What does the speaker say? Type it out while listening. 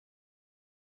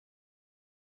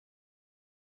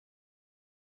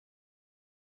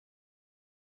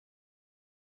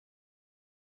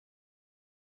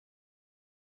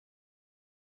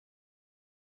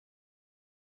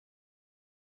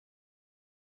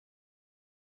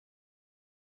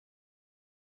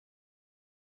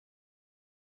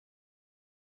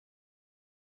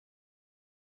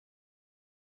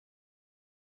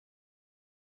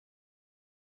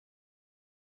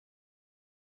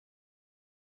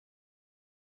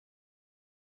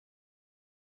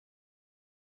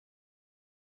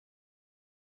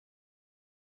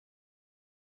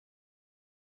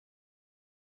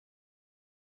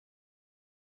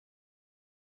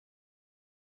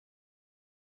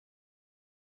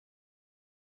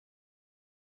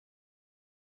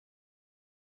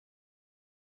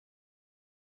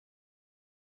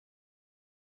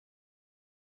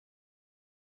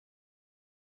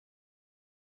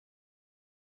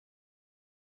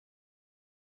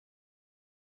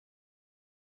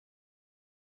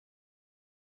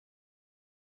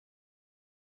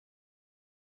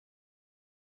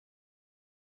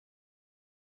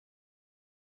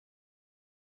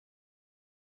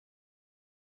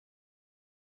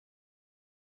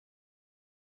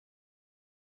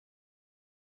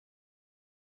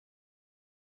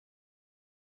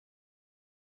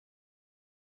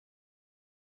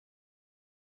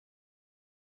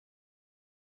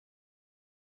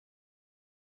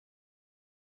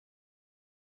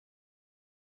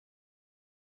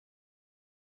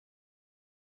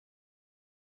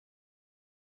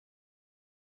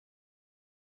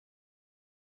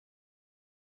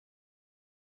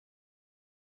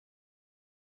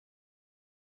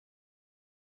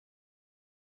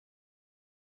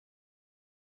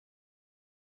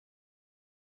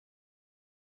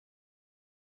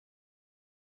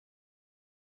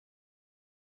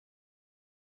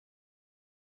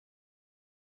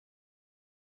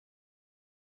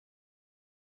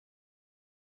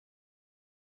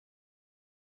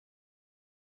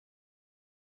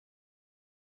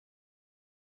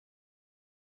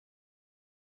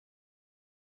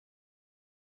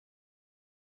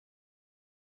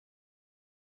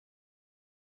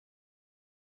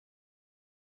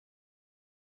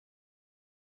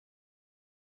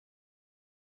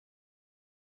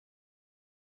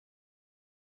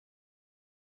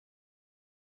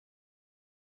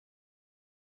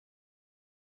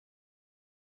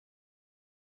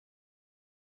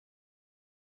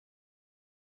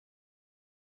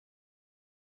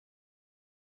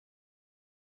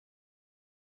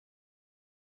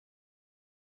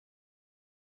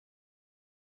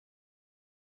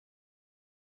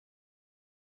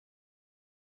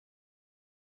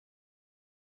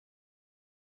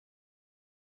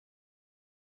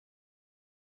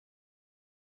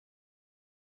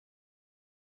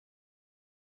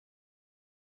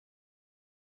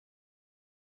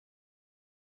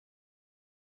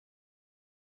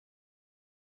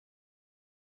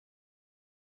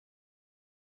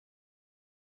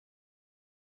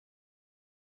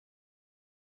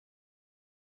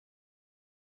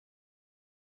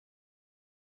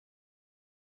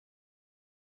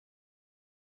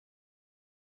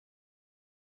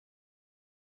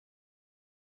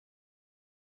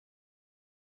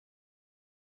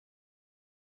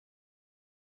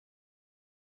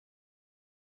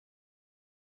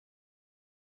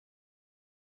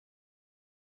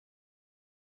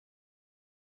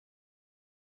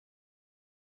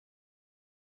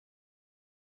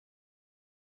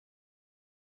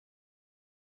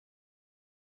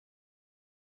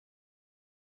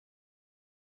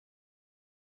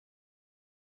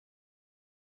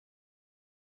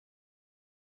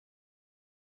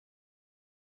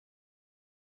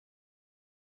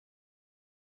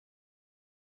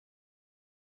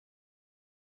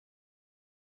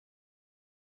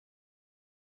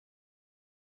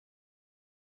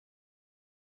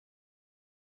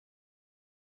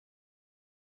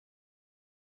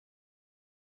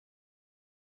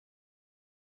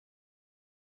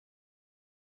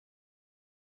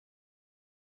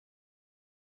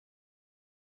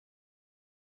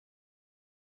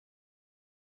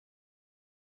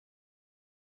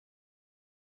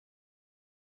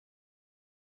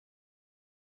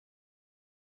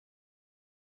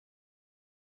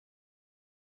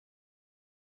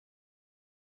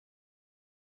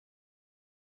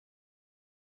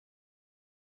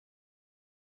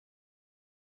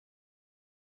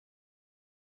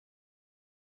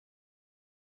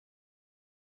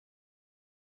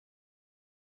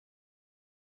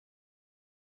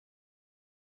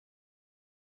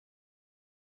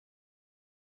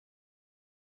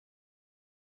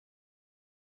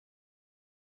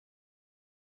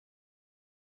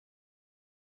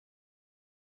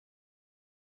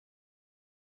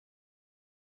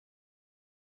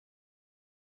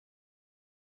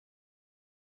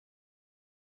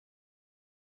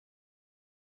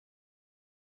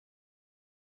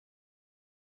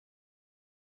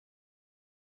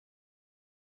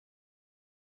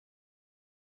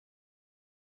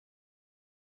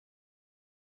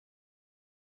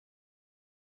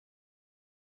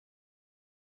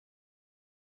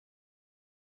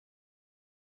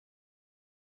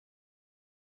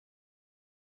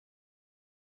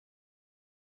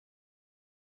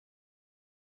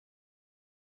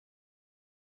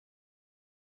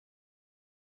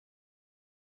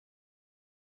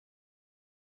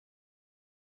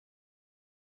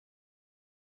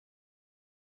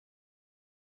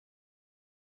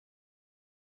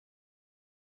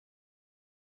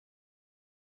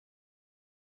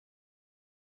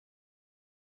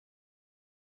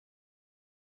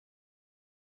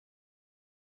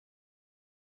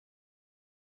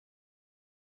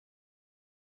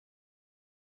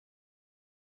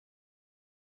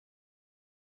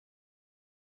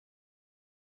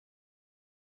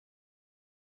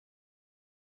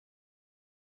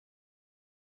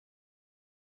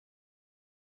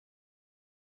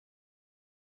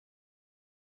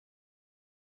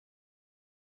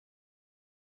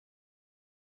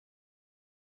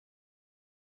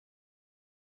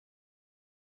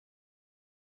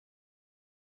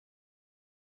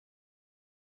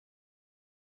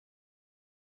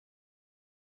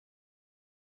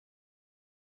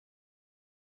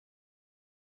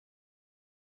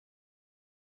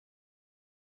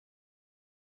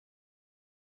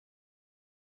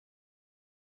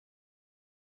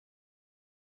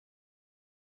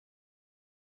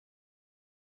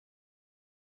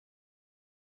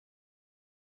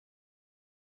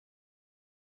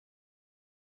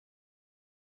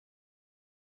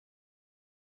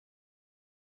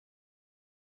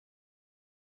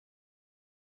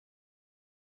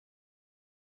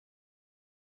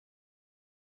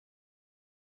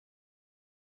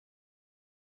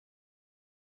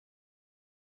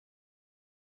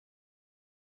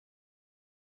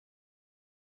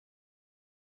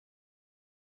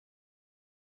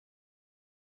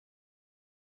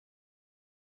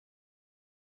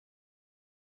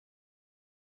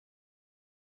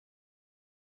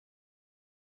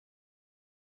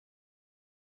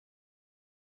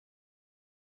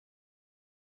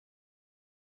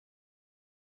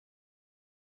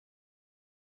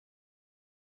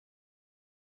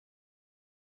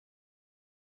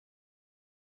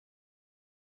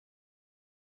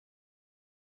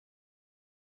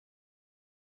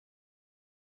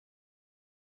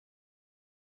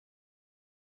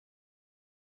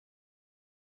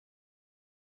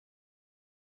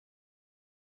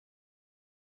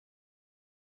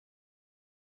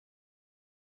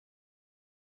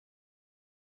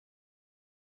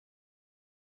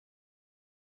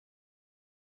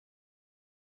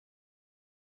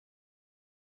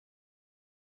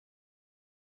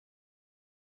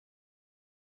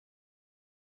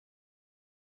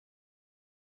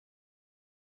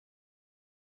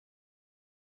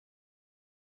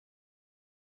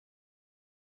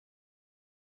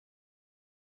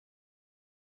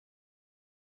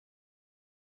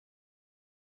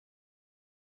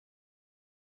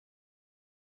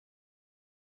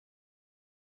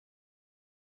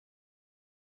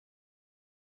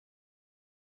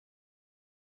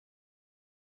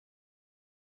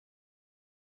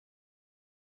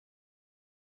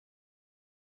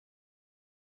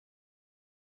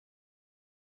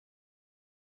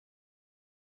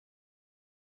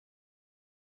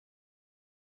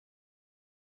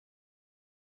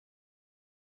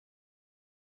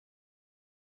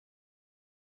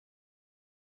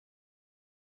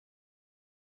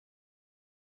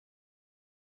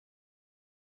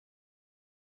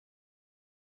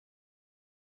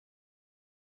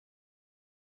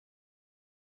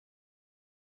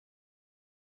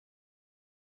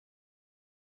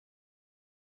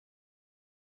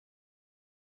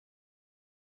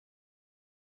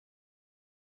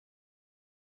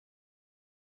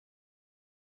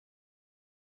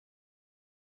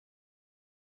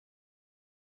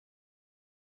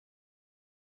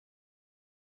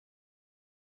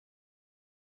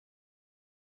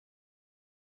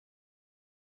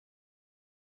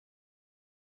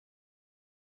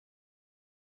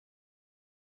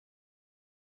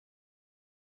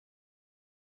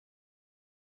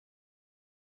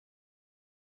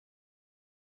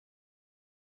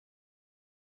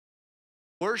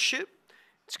Worship.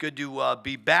 It's good to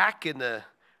be back in the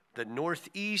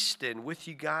Northeast and with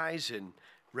you guys and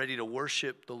ready to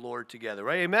worship the Lord together.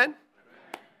 Right? Amen? Amen.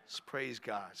 Let's praise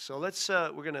God. So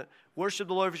we're going to worship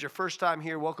the Lord. If it's your first time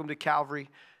here, welcome to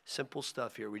Calvary. Simple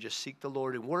stuff here. We just seek the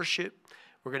Lord in worship.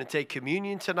 We're going to take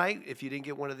communion tonight. If you didn't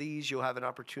get one of these, you'll have an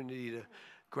opportunity to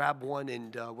grab one,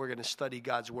 and we're going to study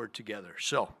God's Word together.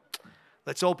 So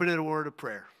let's open in a word of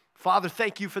prayer. Father,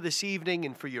 thank you for this evening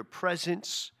and for your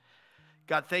presence.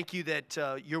 God, thank you that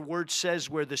your word says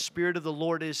where the Spirit of the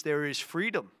Lord is, there is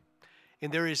freedom, and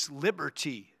there is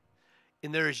liberty,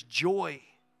 and there is joy.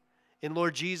 And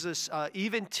Lord Jesus,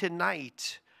 even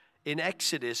tonight in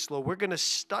Exodus, Lord, we're going to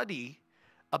study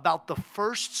about the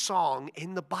first song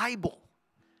in the Bible.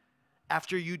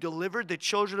 After you delivered the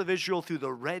children of Israel through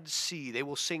the Red Sea, they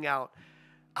will sing out,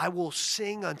 I will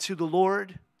sing unto the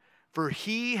Lord, for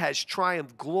he has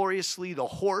triumphed gloriously. The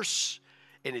horse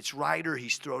and its rider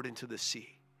he's thrown into the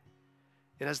sea.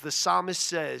 And as the psalmist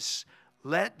says,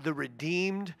 let the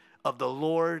redeemed of the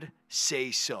Lord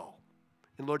say so.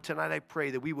 And Lord, tonight I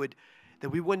pray that we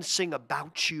wouldn't sing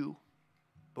about you,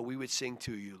 but we would sing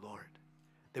to you, Lord.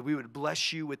 That we would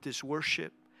bless you with this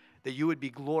worship, that you would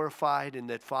be glorified, and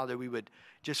that, Father, we would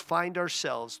just find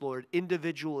ourselves, Lord,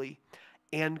 individually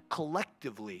and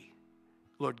collectively,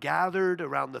 Lord, gathered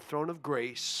around the throne of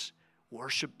grace,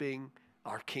 worshiping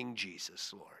our King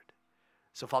Jesus, Lord.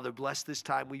 So, Father, bless this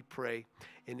time, we pray,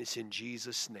 and it's in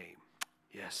Jesus' name.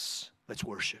 Yes, let's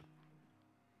worship.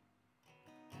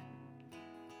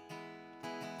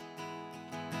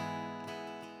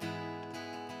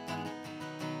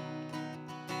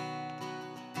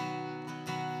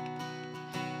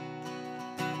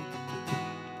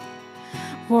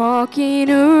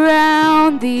 Walking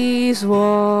around these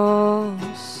walls,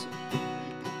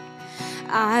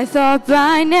 I thought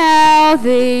by now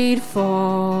they'd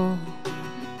fall,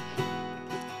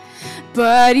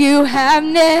 but you have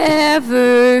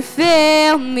never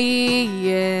failed me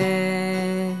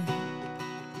yet.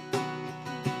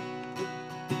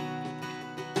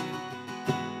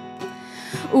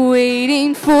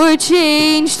 Waiting for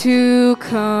change to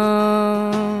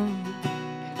come,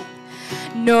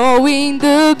 knowing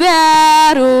the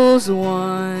battle's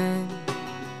won,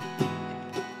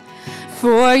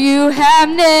 for you have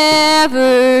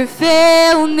never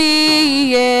failed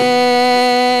me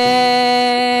yet.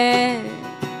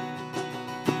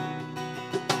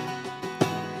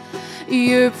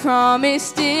 Your promise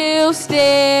still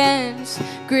stands.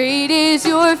 Great is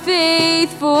your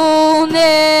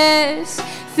faithfulness,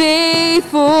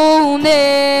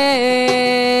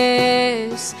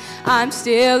 faithfulness. I'm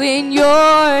still in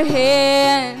your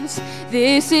hands.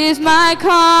 This is my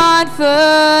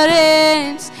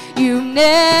confidence. You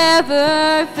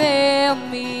never failed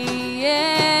me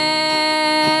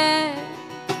yet.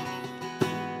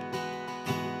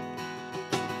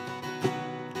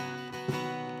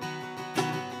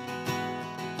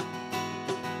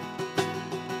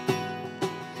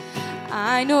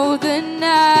 I know the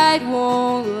night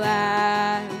won't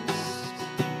last.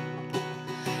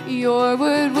 Your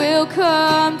word will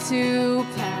come to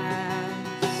pass.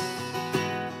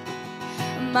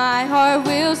 My heart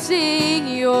will sing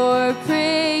your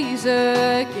praise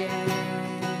again.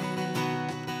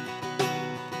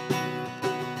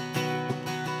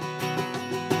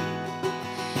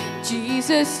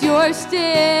 Jesus, you're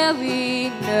still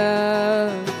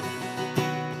enough.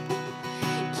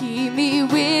 Keep me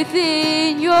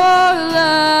within your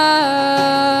love.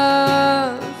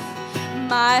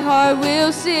 My heart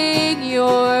will sing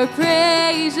your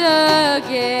praise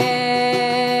again.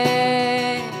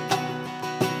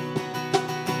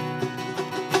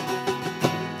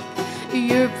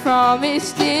 Your promise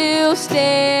still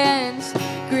stands.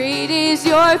 Great is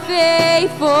your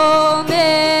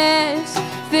faithfulness,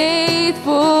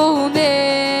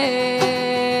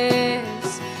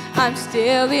 faithfulness. I'm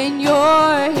still in your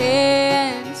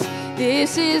hands.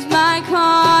 This is my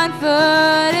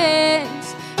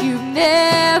confidence. You've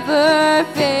never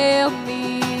failed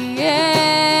me yet.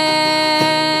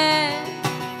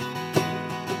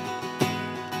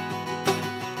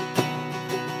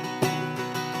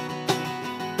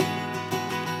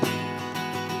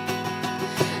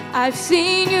 I've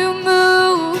seen you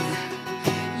move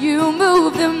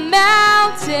the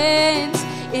mountains,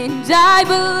 and I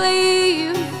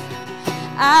believe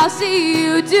I'll see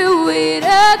you do it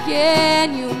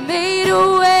again. You made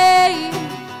a way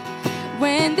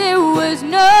when there was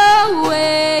no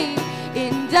way,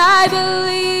 and I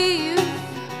believe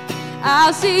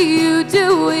I'll see you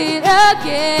do it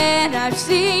again. I've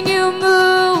seen you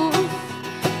move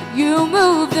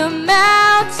the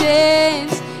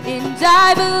mountains, and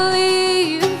I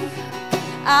believe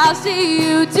I'll see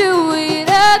you do it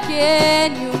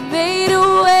again. You made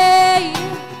a way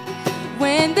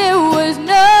when there was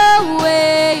no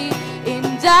way,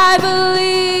 and I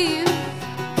believe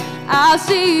I'll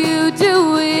see you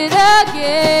do it again.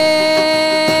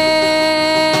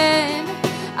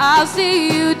 I'll see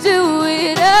you do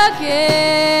it again.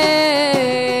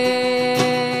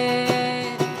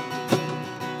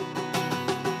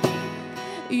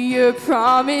 Your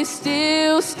promise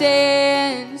still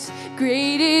stands.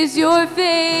 Great is your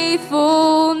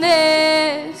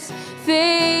faithfulness,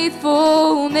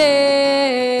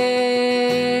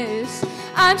 faithfulness.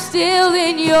 I'm still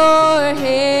in your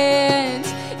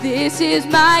hands. This is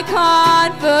my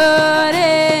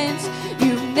confidence.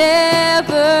 You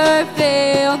never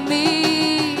failed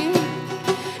me.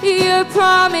 Your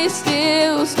promise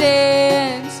still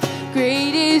stands.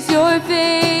 Great is your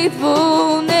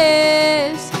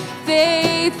faithfulness,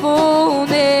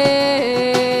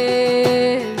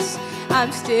 faithfulness.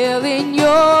 I'm still in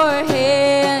your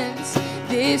hands.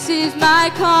 This is my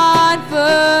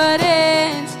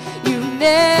confidence. You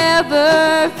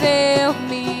never failed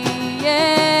me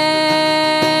yet.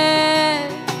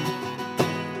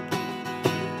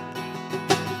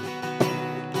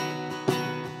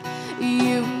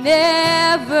 You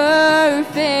never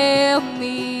failed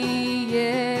me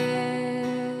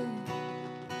yet.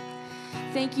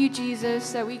 Thank you,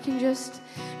 Jesus, that we can just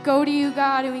go to you,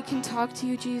 God, and we can talk to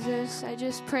you, Jesus. I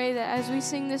just pray that as we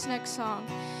sing this next song,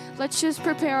 let's just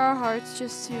prepare our hearts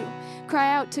just to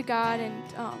cry out to God and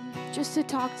just to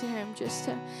talk to him, just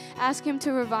to ask him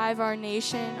to revive our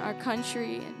nation, our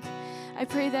country. And I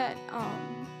pray that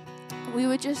we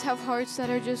would just have hearts that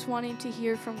are just wanting to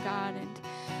hear from God. And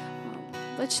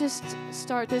let's just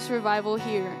start this revival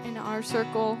here in our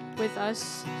circle with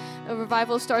us. The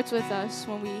revival starts with us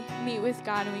when we meet with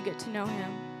God and we get to know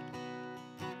him.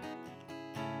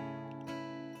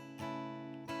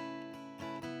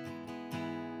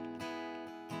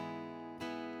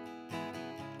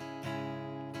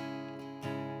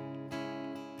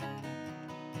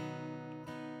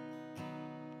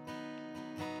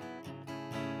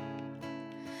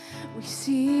 We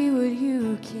see what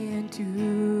you can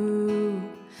do,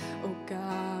 oh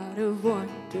God of wonders.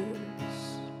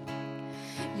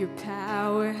 Your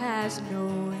power has no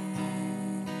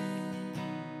end.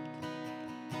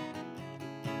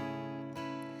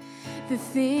 The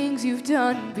things you've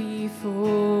done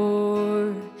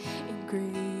before, in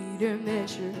greater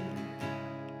measure,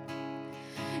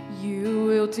 you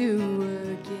will do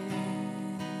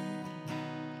again.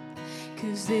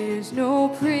 'Cause there's no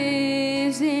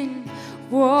prison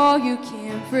wall you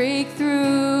can't break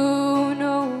through,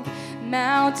 no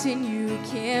mountain you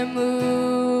can't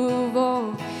move.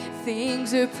 All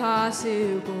things are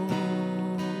possible.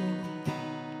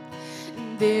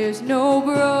 There's no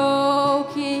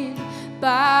broken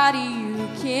body you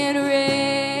can't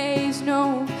raise,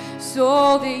 no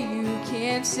soul that you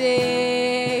can't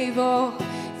save. All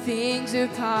things are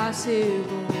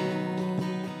possible.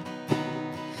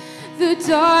 The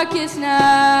darkest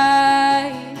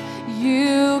night,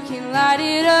 you can light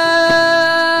it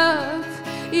up.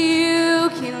 You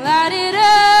can light it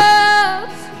up.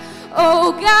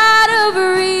 Oh God of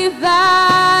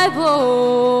revival,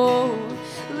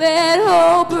 let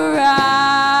hope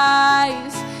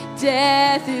arise.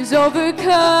 Death is overcome.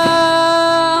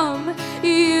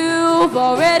 You've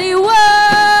already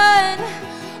won.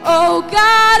 Oh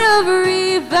God of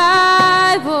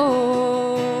revival,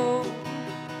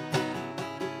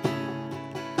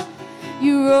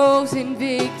 you rose in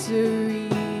victory,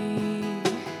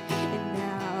 and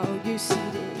now you're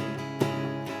seated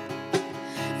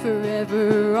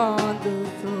forever on the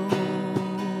throne.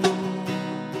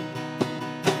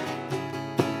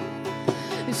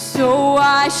 So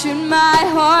why should my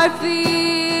heart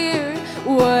fear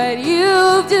what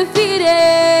you've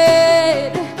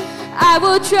defeated? I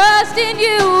will trust in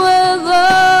you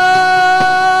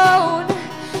alone,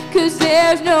 'cause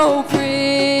there's no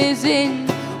prison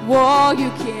wall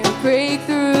you can't break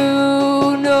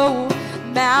through, no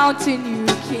mountain you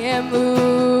can't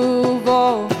move.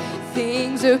 All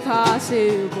things are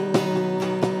possible.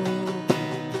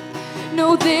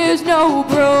 No, there's no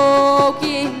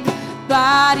broken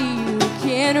body you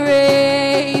can't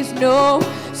raise, no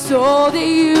soul that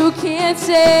you can't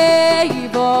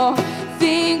save. All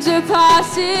things are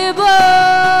possible.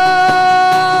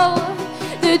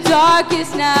 The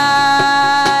darkest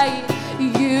night,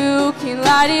 you can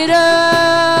light it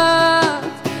up.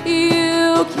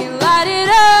 You can light it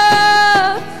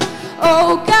up. Oh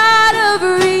God of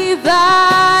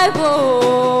revival,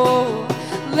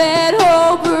 let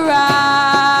hope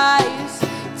arise.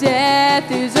 Death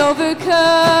is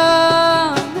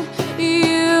overcome.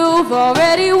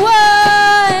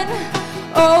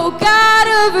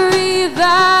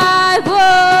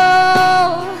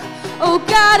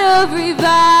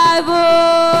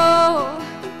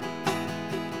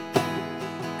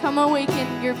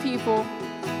 beautiful.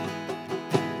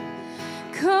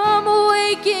 Come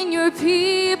awaken your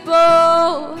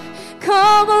people.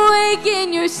 Come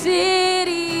awaken your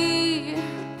city.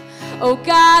 Oh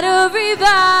God of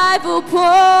revival,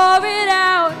 pour it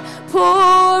out,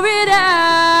 pour it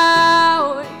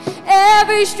out.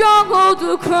 Every stronghold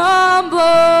will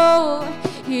crumble.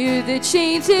 Hear the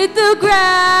chains hit the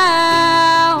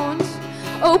ground.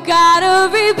 Oh God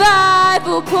of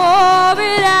revival, pour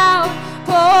it out,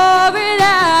 pour it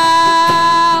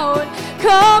out.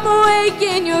 Come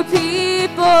awaken your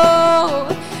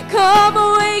people. Come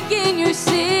awaken your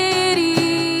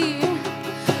city.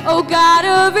 Oh God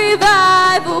of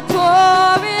revival,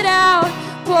 pour it out,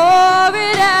 pour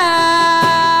it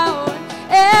out.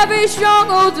 Every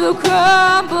stronghold will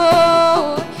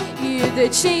crumble. Hear the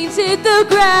chains hit the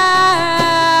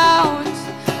ground.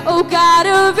 Oh God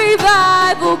of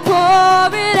revival,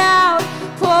 pour it out,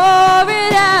 pour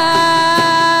it out.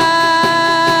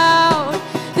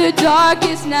 The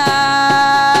darkest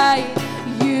night,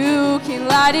 you can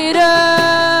light it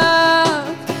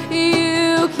up.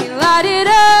 You can light it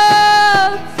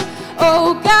up.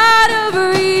 Oh God of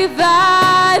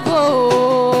revival,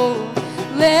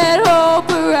 let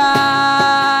hope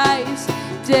arise.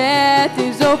 Death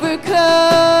is overcome.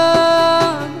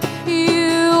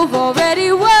 You've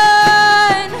already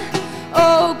won.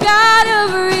 Oh God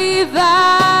of revival,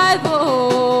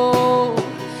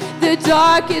 the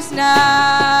darkest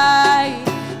night,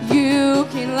 you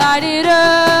can light it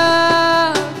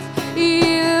up.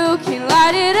 You can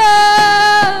light it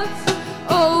up.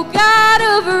 Oh God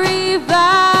of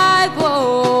revival,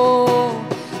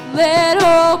 let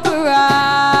hope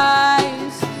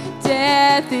arise.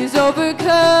 Death is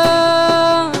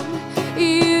overcome.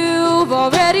 You've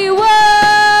already won.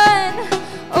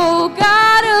 Oh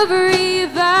God of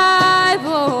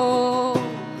revival,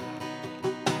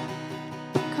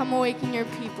 come awaken your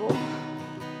people.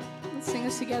 Let's sing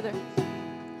this together.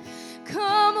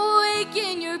 Come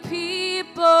awaken your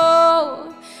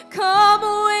people. Come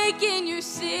awaken your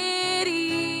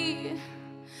city.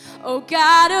 Oh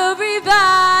God of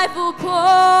revival,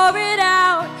 pour it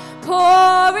out,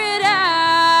 pour it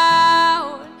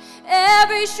out.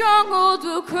 Every stronghold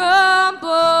will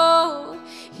crumble.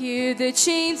 Hear the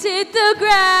chains hit the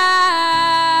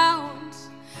ground.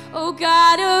 Oh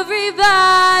God of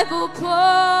revival,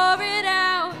 pour it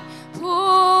out,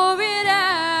 pour it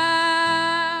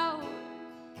out.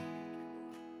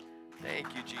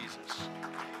 Thank you, Jesus.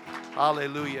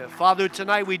 Hallelujah. Father,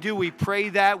 tonight we pray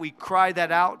that, we cry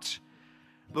that out.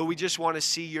 Lord, we just want to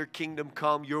see your kingdom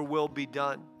come, your will be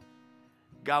done.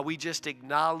 God, we just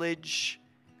acknowledge,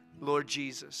 Lord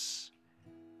Jesus,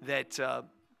 that,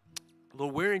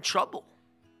 Lord, we're in trouble.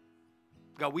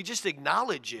 God, we just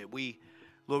acknowledge it.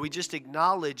 Lord, we just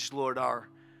acknowledge, Lord, our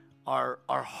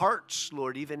hearts,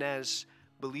 Lord, even as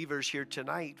believers here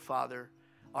tonight, Father,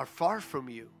 are far from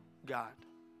you, God.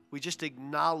 We just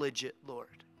acknowledge it,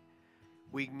 Lord.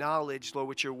 We acknowledge, Lord,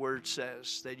 what your word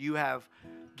says, that you have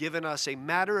given us a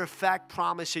matter-of-fact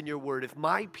promise in your word. If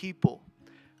my people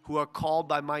who are called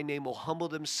by my name will humble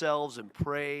themselves and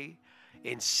pray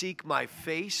and seek my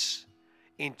face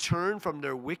and turn from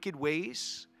their wicked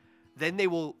ways, then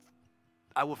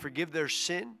I will forgive their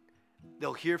sin,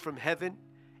 they'll hear from heaven,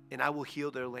 and I will heal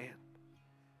their land.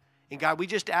 And God, we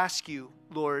just ask you,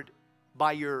 Lord,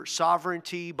 by your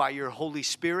sovereignty, by your Holy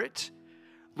Spirit,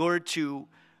 Lord, to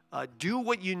do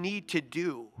what you need to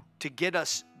do to get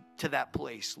us to that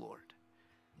place, Lord.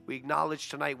 We acknowledge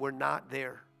tonight we're not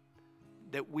there,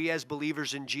 that we as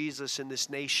believers in Jesus in this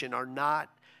nation are not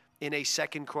in a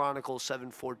 2 Chronicles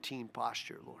 7:14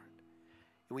 posture, Lord.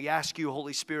 And we ask you,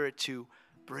 Holy Spirit, to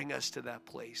bring us to that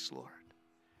place, Lord.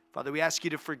 Father, we ask you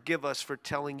to forgive us for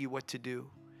telling you what to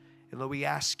do. And Lord, we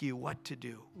ask you what to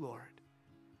do, Lord.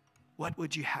 What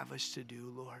would you have us to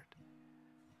do, Lord?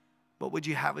 What would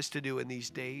you have us to do in these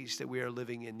days that we are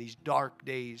living in, these dark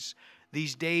days?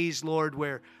 These days, Lord,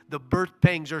 where the birth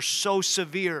pangs are so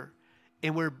severe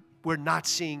and we're not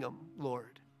seeing them,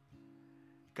 Lord.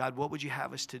 God, what would you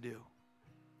have us to do?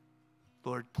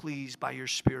 Lord, please, by your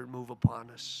Spirit, move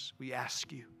upon us. We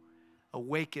ask you.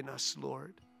 Awaken us,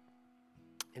 Lord.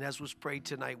 And as was prayed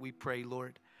tonight, we pray,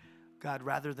 Lord, God,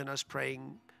 rather than us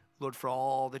praying, Lord, for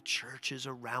all the churches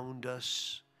around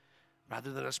us,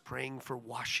 rather than us praying for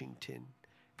Washington,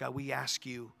 God, we ask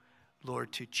you,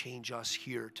 Lord, to change us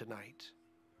here tonight.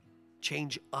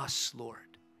 Change us,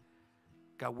 Lord.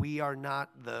 God, we are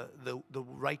not the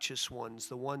righteous ones,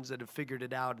 the ones that have figured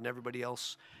it out and everybody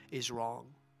else is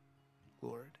wrong,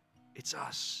 Lord. It's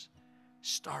us.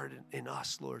 Start in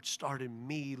us, Lord. Start in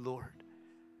me, Lord.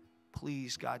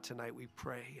 Please, God, tonight we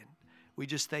pray. And We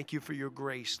just thank you for your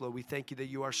grace, Lord. We thank you that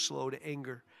you are slow to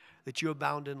anger, that you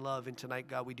abound in love. And tonight,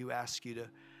 God, we do ask you to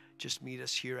just meet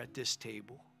us here at this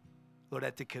table. Lord,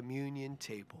 at the communion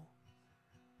table.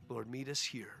 Lord, meet us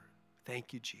here.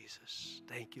 Thank you, Jesus.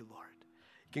 Thank you, Lord.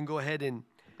 You can go ahead and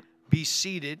be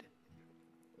seated.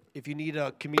 If you need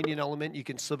a communion element, you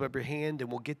can slip up your hand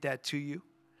and we'll get that to you.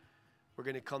 We're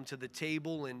going to come to the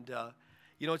table. And,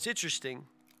 it's interesting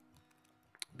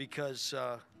because,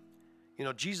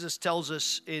 Jesus tells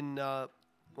us in,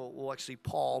 actually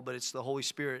Paul, but it's the Holy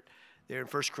Spirit there in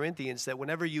 1 Corinthians, that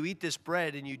whenever you eat this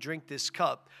bread and you drink this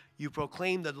cup, you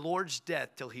proclaim the Lord's death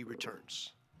till he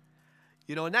returns.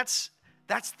 And that's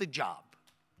the job,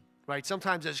 right?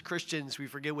 Sometimes as Christians, we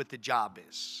forget what the job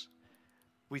is.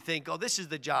 We think, oh, this is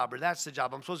the job or that's the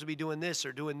job. I'm supposed to be doing this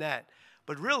or doing that.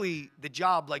 But really, the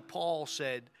job, like Paul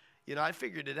said, I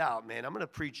figured it out, man. I'm going to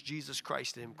preach Jesus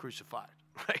Christ and him crucified,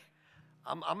 right?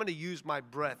 I'm going to use my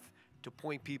breath to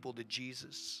point people to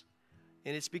Jesus.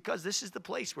 And it's because this is the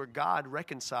place where God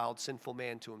reconciled sinful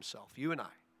man to himself, you and I.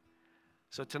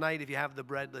 So tonight, if you have the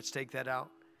bread, let's take that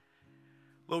out.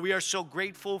 Lord, we are so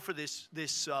grateful for this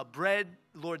bread,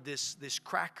 Lord, this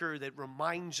cracker that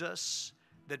reminds us,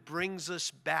 that brings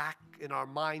us back in our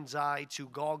mind's eye to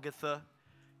Golgotha,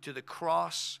 to the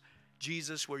cross,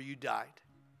 Jesus, where you died.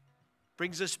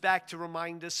 Brings us back to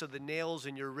remind us of the nails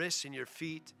in your wrists and your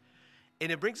feet.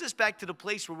 And it brings us back to the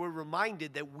place where we're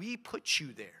reminded that we put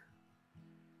you there.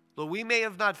 Lord, we may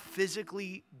have not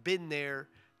physically been there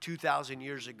 2,000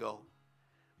 years ago.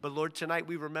 But Lord, tonight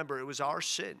we remember it was our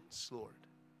sins, Lord.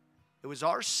 It was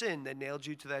our sin that nailed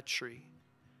you to that tree,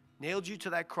 nailed you to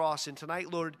that cross. And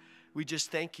tonight, Lord, we just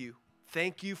thank you.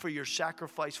 Thank you for your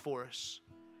sacrifice for us.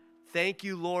 Thank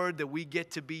you, Lord, that we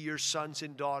get to be your sons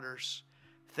and daughters.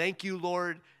 Thank you,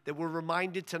 Lord, that we're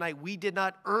reminded tonight we did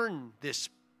not earn this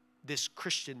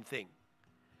Christian thing.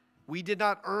 We did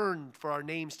not earn for our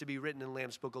names to be written in the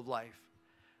Lamb's Book of Life.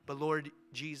 But Lord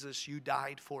Jesus, you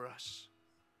died for us.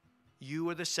 You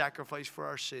are the sacrifice for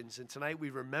our sins. And tonight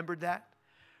we remembered that.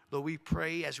 Lord, we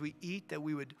pray as we eat that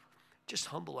we would just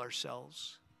humble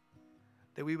ourselves.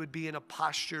 That we would be in a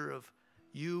posture of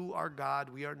you are God,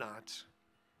 we are not.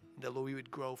 And that, Lord, we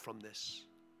would grow from this.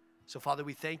 So, Father,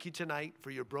 we thank you tonight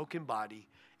for your broken body.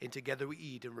 And together we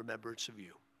eat in remembrance of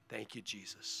you. Thank you,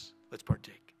 Jesus. Let's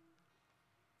partake.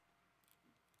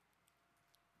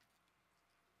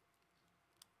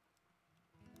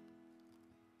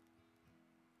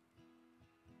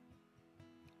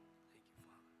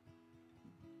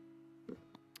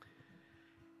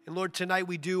 And Lord, tonight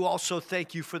we do also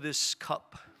thank you for this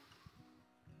cup.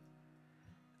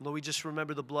 Lord, we just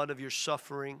remember the blood of your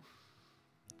suffering.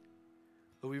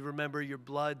 Lord, we remember your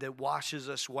blood that washes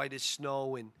us white as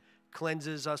snow and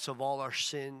cleanses us of all our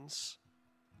sins.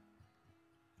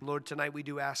 Lord, tonight we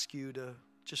do ask you to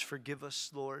just forgive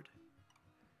us, Lord.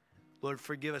 Lord,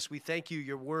 forgive us. We thank you,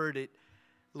 your word.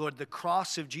 Lord, the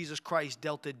cross of Jesus Christ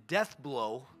dealt a death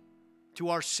blow to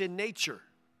our sin nature.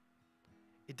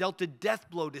 It dealt a death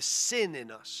blow to sin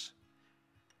in us.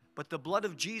 But the blood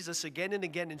of Jesus, again and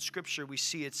again in Scripture, we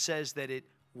see it says that it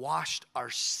washed our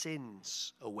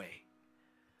sins away.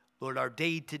 Lord, our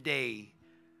day-to-day,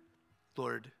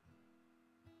 Lord,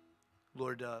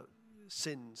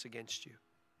 sins against you.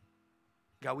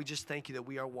 God, we just thank you that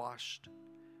we are washed.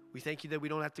 We thank you that we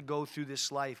don't have to go through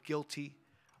this life guilty,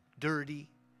 dirty,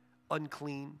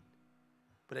 unclean.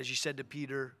 But as you said to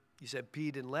Peter, you said,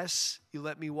 Pete, unless you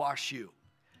let me wash you,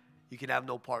 you can have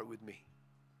no part with me.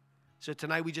 So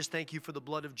tonight we just thank you for the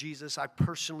blood of Jesus. I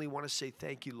personally want to say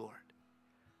thank you, Lord.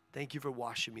 Thank you for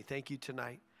washing me. Thank you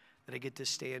tonight that I get to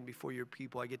stand before your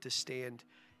people. I get to stand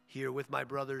here with my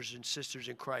brothers and sisters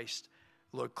in Christ,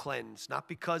 Lord, cleansed. Not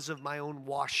because of my own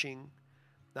washing,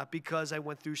 not because I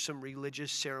went through some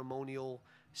religious ceremonial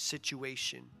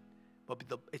situation, but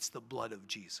it's the blood of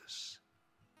Jesus.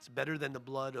 It's better than the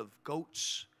blood of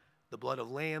goats, the blood of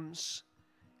lambs.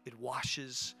 It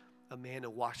washes a man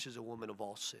and washes a woman of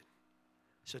all sin.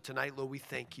 So tonight, Lord, we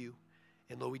thank you.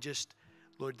 And Lord,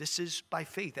 Lord, this is by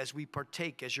faith as we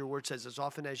partake, as your word says, as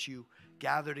often as you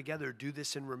gather together, do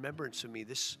this in remembrance of me.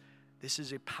 This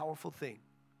is a powerful thing.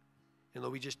 And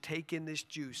Lord, we just take in this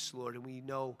juice, Lord, and we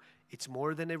know it's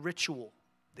more than a ritual,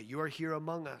 that you are here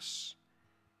among us.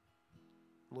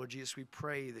 Lord Jesus, we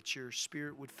pray that your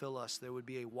spirit would fill us. There would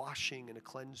be a washing and a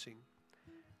cleansing.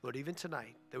 Lord, even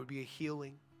tonight, there would be a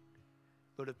healing,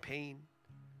 Lord, of pain,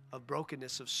 of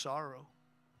brokenness, of sorrow.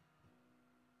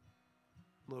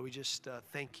 Lord, we just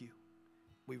thank you.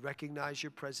 We recognize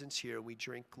your presence here. We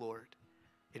drink, Lord,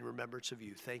 in remembrance of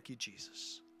you. Thank you,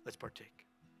 Jesus. Let's partake.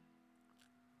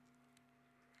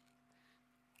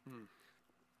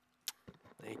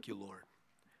 Thank you, Lord.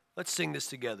 Let's sing this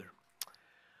together.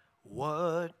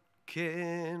 What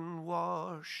can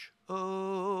wash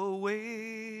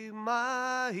away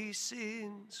my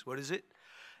sins? What is it?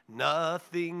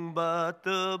 Nothing but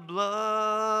the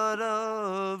blood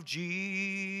of Jesus.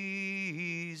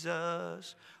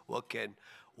 What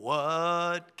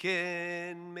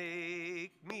can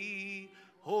make me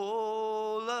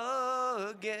whole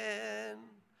again?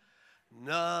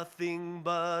 Nothing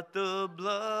but the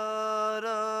blood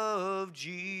of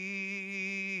Jesus.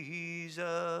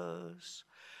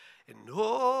 And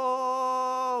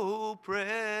oh,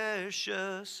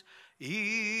 precious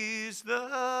is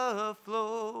the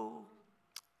flow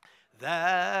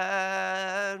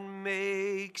that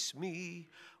makes me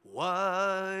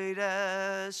white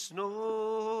as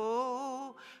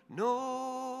snow.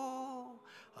 No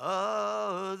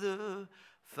other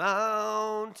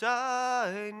fount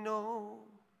I know,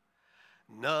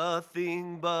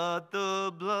 nothing but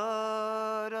the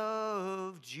blood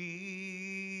of Jesus.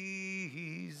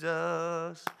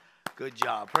 Good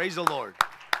job. Praise the Lord.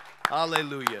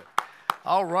 Hallelujah.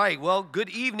 All right. Well, good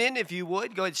evening, if you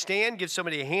would. Go ahead, stand, give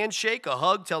somebody a handshake, a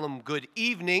hug, tell them good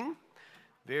evening.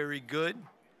 Very good.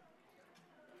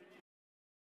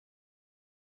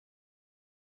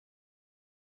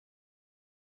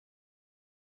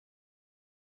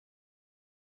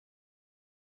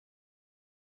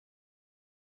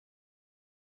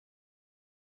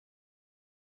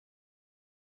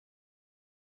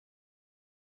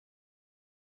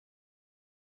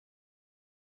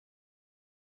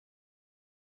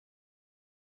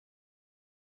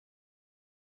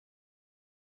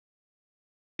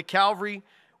 Calvary,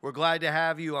 we're glad to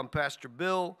have you. I'm Pastor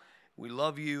Bill. We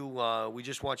love you. We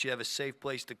just want you to have a safe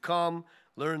place to come,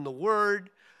 learn the Word,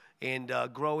 and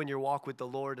grow in your walk with the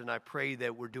Lord. And I pray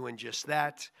that we're doing just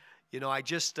that. You know, I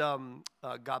just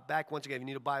got back. Once again, if you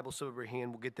need a Bible, slip up your hand.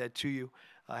 We'll get that to you.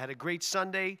 I had a great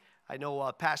Sunday. I know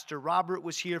Pastor Robert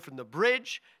was here from the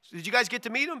bridge. Did you guys get to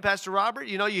meet him, Pastor Robert?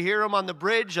 You know, you hear him on the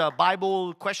bridge,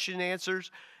 Bible question and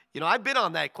answers. You know, I've been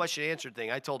on that question and answer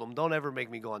thing. I told them, don't ever make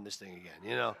me go on this thing again,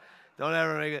 you know. Don't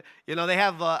ever make it. You know, they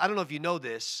have, I don't know if you know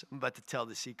this. I'm about to tell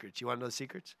the secrets. You want to know the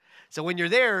secrets? So when you're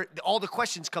there, all the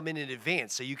questions come in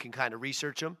advance so you can kind of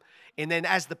research them. And then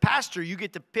as the pastor, you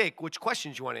get to pick which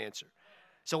questions you want to answer.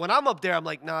 So when I'm up there, I'm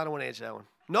like, no, I don't want to answer that one.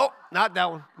 Nope, not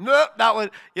that one. Nope, that one.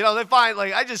 You know, they're fine.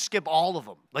 Like, I just skip all of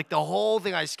them. Like, the whole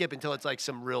thing I skip until it's like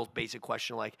some real basic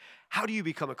question, like, how do you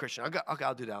become a Christian? Okay,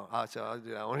 I'll do that one. I'll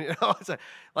do that one. You know, it's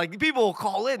like people will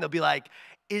call in. They'll be like,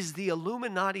 is the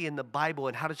Illuminati in the Bible,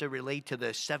 and how does it relate to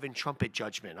the seven trumpet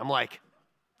judgment? I'm like,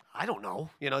 I don't know.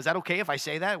 You know, is that okay if I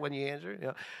say that when you answer? You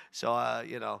know? So,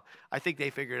 you know, I think they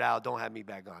figured out, don't have me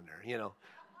back on there, you know.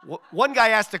 One guy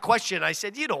asked a question. I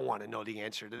said, you don't want to know the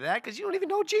answer to that because you don't even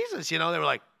know Jesus. You know, they were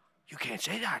like, you can't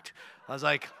say that. I was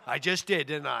like, I just did,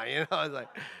 didn't I? You know, I was like,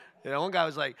 you know, one guy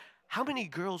was like, how many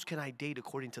girls can I date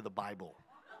according to the Bible?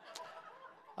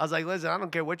 I was like, listen, I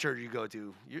don't care what church you go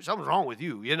to. Something's wrong with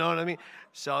you. You know what I mean?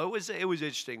 So it was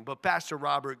interesting. But Pastor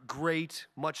Robert, great,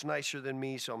 much nicer than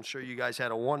me. So I'm sure you guys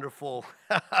had a wonderful,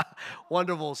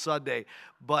 wonderful Sunday.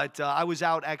 But I was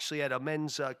out actually at a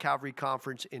men's Calvary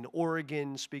conference in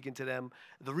Oregon, speaking to them.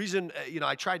 The reason, you know,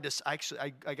 I tried this.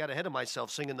 Actually, I got ahead of myself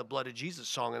singing the Blood of Jesus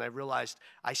song, and I realized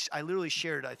I literally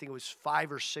shared, I think it was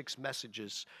 5 or 6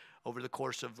 messages over the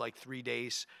course of like 3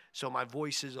 days. So my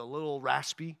voice is a little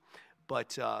raspy.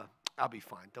 But I'll be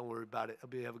fine. Don't worry about it.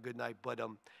 Have a good night. But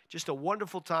just a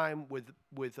wonderful time with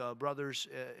brothers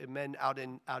and men out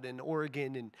in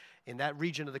Oregon and in that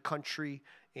region of the country.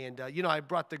 And you know, I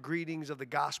brought the greetings of the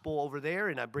gospel over there,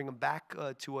 and I bring them back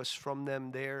to us from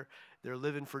them there. They're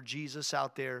living for Jesus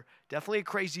out there. Definitely a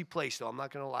crazy place, though. I'm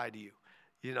not going to lie to you.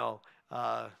 You know,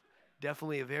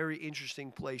 definitely a very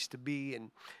interesting place to be.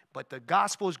 But the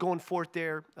gospel is going forth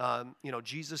there. You know,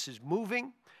 Jesus is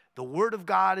moving. The Word of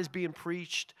God is being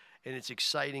preached, and it's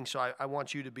exciting. So I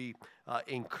want you to be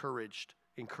encouraged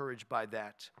by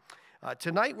that.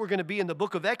 Tonight we're going to be in the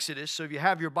book of Exodus. So if you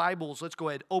have your Bibles, let's go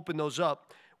ahead and open those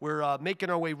up. We're making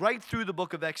our way right through the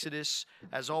book of Exodus,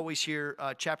 as always here,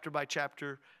 chapter by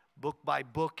chapter, book by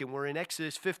book. And we're in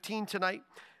Exodus 15 tonight.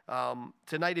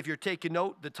 Tonight, if you're taking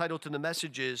note, the title to the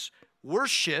message is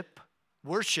Worship,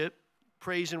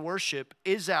 Praise and Worship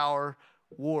is Our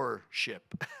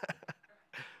Worship.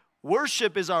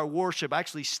 Worship is our worship. I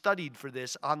actually studied for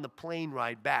this on the plane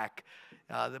ride back.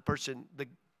 The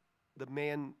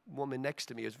woman next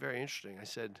to me was very interesting. I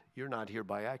said, you're not here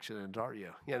by accident, are you?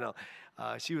 You know,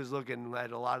 she was looking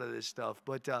at a lot of this stuff.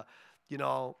 But, you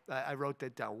know, I wrote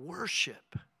that down.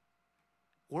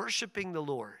 Worshiping the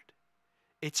Lord.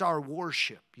 It's our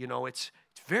worship. You know, it's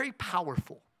very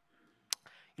powerful.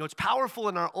 You It's powerful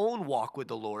in our own walk with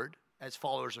the Lord as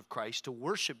followers of Christ to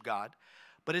worship God,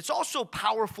 but it's also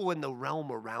powerful in the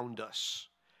realm around us,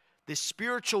 this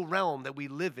spiritual realm that we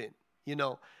live in.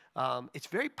 It's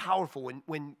very powerful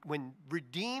when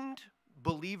redeemed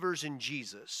believers in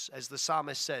Jesus, as the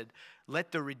psalmist said,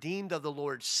 let the redeemed of the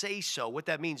Lord say so. What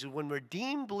that means is when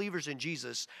redeemed believers in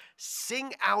Jesus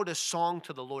sing out a song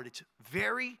to the Lord, it's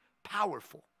very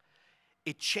powerful.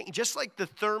 It just like the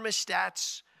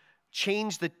thermostats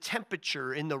change the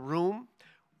temperature in the room,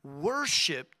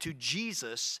 worship to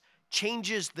Jesus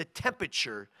changes the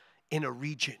temperature in a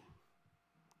region.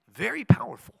 Very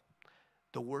powerful,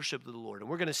 the worship of the Lord. And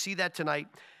we're going to see that tonight,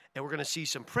 and we're going to see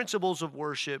some principles of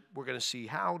worship. We're going to see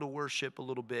how to worship a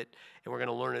little bit, and we're going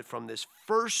to learn it from this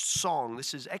first song.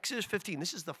 This is Exodus 15.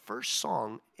 This is the first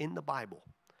song in the Bible.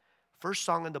 First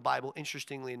song in the Bible,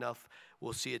 interestingly enough,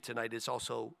 we'll see it tonight. It's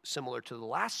also similar to the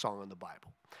last song in the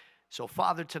Bible. So,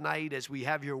 Father, tonight, as we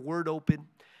have your word open,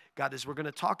 God, as we're going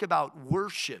to talk about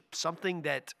worship, something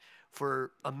that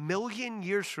for 1,000,000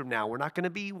 years from now, we're not going to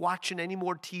be watching any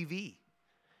more TV.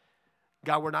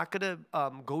 God, we're not going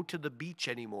to go to the beach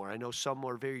anymore. I know some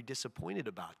are very disappointed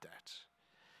about that.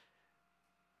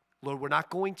 Lord, we're not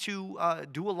going to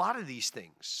do a lot of these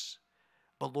things.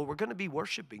 But, Lord, we're going to be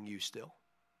worshiping you still.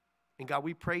 And, God,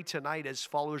 we pray tonight as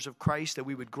followers of Christ that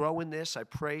we would grow in this. I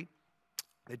pray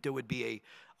that there would be a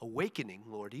awakening,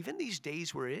 Lord, even these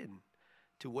days we're in,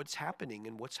 to what's happening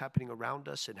and what's happening around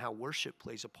us and how worship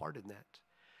plays a part in that.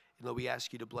 And Lord, we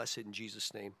ask you to bless it in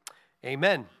Jesus' name.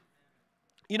 Amen.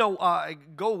 I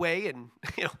go away and,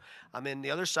 I'm in the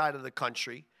other side of the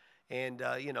country. And,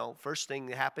 first thing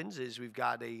that happens is we've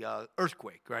got a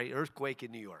earthquake, right? Earthquake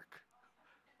in New York.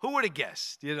 Who would have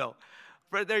guessed,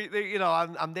 But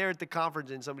I'm there at the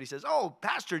conference and somebody says, "Oh,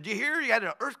 Pastor, do you hear you had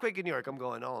an earthquake in New York?" I'm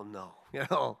going, "Oh,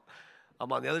 no."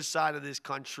 I'm on the other side of this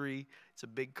country. It's a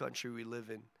big country we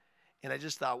live in. And I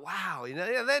just thought, wow.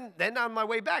 Then on my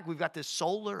way back, we've got this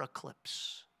solar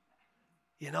eclipse.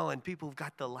 And people have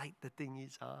got the light, the thing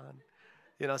is on.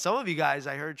 Some of you guys,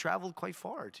 I heard, traveled quite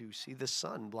far to see the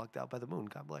sun blocked out by the moon.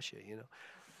 God bless you,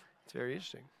 It's very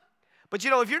interesting. But,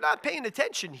 if you're not paying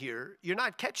attention here, you're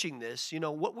not catching this,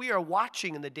 what we are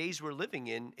watching in the days we're living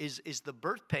in is the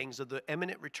birth pangs of the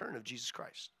imminent return of Jesus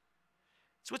Christ.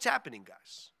 It's what's happening,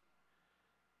 guys.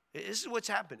 This is what's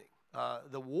happening.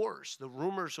 The wars, the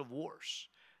rumors of wars,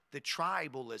 the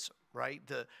tribalism, right?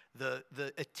 The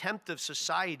attempt of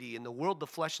society and the world, the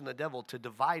flesh, and the devil to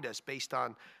divide us based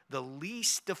on the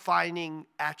least defining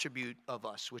attribute of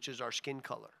us, which is our skin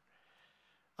color.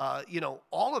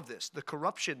 All of this, the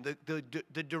corruption,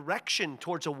 the direction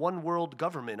towards a one world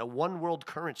government, a one world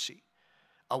currency,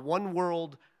 a one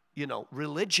world,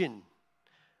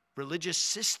 religious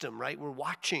system, right? We're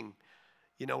watching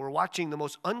the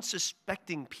most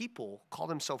unsuspecting people call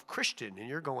themselves Christian, and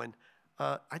you're going,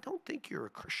 I don't think you're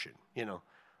a Christian,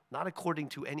 not according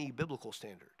to any biblical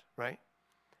standard, right?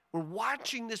 We're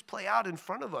watching this play out in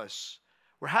front of us.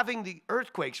 We're having the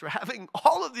earthquakes. We're having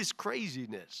all of this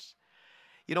craziness.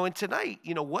 And tonight,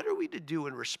 what are we to do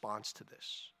in response to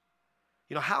this?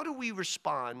 How do we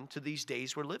respond to these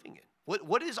days we're living in?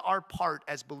 What is our part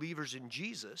as believers in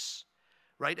Jesus,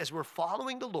 right? As we're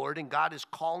following the Lord and God is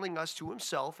calling us to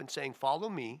himself and saying, "Follow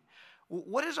me,"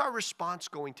 what is our response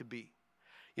going to be?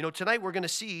 Tonight we're going to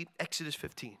see Exodus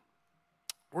 15.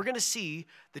 We're going to see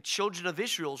the children of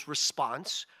Israel's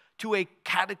response to a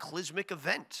cataclysmic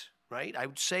event, right? I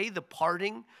would say the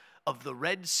parting of the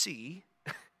Red Sea,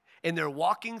 and they're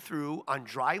walking through on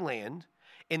dry land,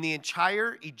 and the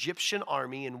entire Egyptian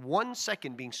army in 1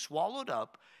 second being swallowed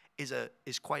up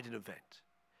is quite an event.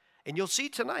 And you'll see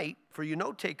tonight, for you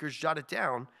note takers, jot it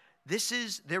down,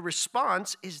 their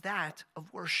response is that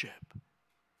of worship.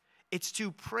 It's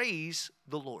to praise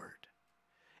the Lord.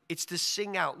 It's to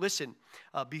sing out. Listen,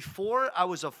 before I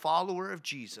was a follower of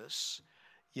Jesus,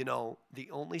 the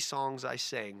only songs I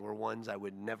sang were ones I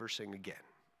would never sing again.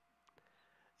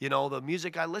 The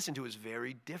music I listened to is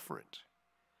very different.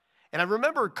 And I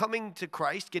remember coming to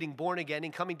Christ, getting born again,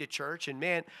 and coming to church. And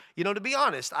man, to be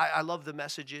honest, I love the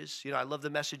messages. I love the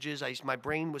messages. My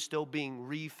brain was still being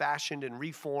refashioned and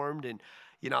reformed. And,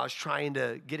 I was trying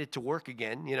to get it to work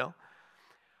again,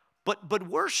 But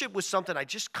worship was something I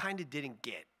just kind of didn't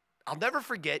get. I'll never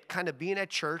forget kind of being at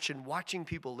church and watching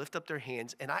people lift up their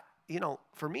hands. And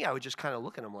for me, I would just kind of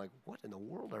look at them like, what in the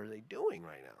world are they doing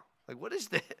right now? Like, what is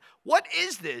this? What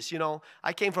is this?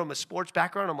 I came from a sports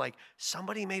background. I'm like,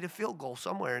 somebody made a field goal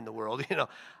somewhere in the world.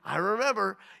 I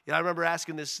remember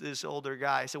asking this older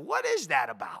guy, I said, what is that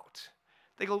about?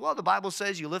 They go, well, the Bible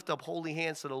says you lift up holy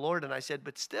hands to the Lord. And I said,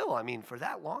 but still, for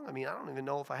that long, I don't even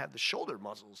know if I have the shoulder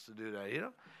muscles to do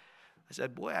that, I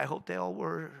said, boy, I hope they all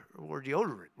wore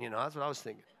deodorant. You know, that's what I was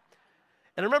thinking.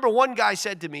 And I remember one guy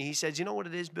said to me, he says, you know what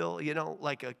it is, Bill? You know,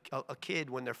 like a kid,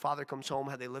 when their father comes home,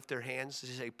 how they lift their hands to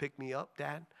say, pick me up,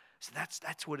 Dad? So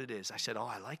that's what it is. I said, oh,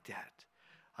 I like that.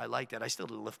 I like that. I still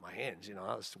didn't lift my hands, you know.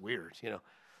 That was weird, you know.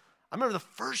 I remember the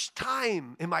first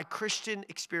time in my Christian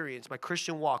experience, my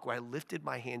Christian walk, where I lifted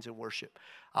my hands in worship.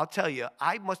 I'll tell you,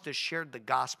 I must have shared the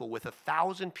gospel with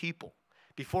 1,000 people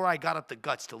before I got up the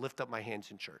guts to lift up my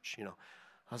hands in church, you know.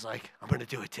 I was like, I'm going to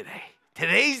do it today.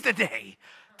 Today's the day.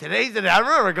 Today's the day. I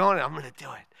remember going, I'm going to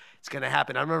do it. It's going to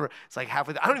happen. I remember it's like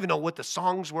halfway. I don't even know what the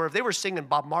songs were. If they were singing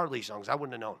Bob Marley songs, I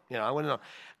wouldn't have known. You know, I wouldn't have known.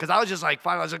 Because I was just like,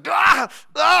 finally, I was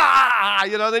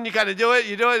like, you know, then you kind of do it,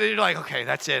 and you're like, okay,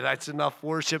 that's it. That's enough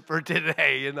worship for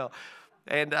today, you know.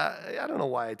 And I don't know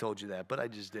why I told you that, but I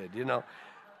just did, you know.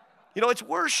 You know, it's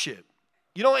worship.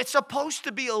 You know, it's supposed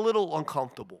to be a little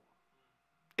uncomfortable.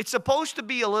 It's supposed to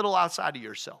be a little outside of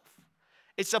yourself.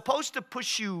 It's supposed to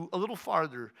push you a little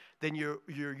farther than you're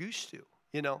used to,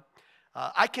 you know.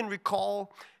 I can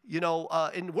recall, you know,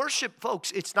 in worship,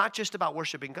 folks, it's not just about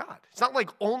worshiping God. It's not like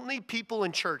only people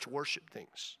in church worship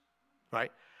things, right?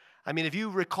 I mean, if you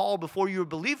recall before you were a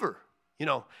believer, you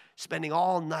know, spending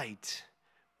all night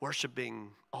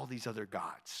worshiping all these other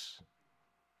gods,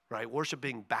 right?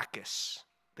 Worshiping Bacchus,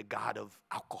 the god of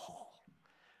alcohol.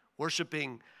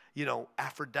 Worshiping, you know,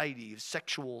 Aphrodite,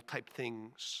 sexual type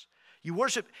things. You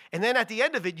worship, and then at the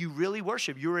end of it, you really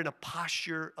worship. You're in a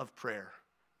posture of prayer.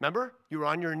 Remember? You were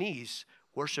on your knees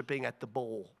worshiping at the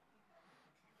bowl.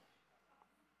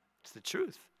 It's the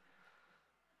truth.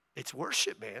 It's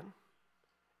worship, man.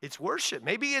 It's worship.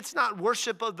 Maybe it's not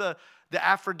worship of the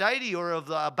Aphrodite or of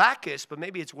the Bacchus, but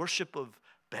maybe it's worship of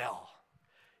Baal.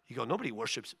 You go, nobody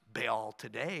worships Baal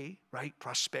today, right?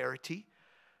 Prosperity.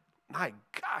 My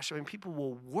gosh, I mean, people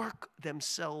will work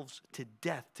themselves to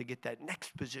death to get that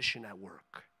next position at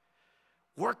work.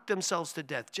 Work themselves to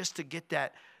death just to get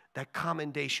that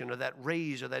commendation or that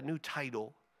raise or that new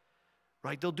title,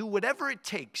 right? They'll do whatever it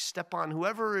takes, step on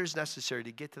whoever is necessary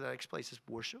to get to that next place. It's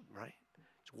worship, right?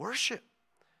 It's worship.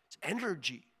 It's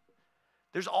energy.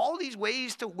 There's all these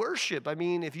ways to worship. I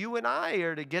mean, if you and I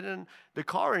are to get in the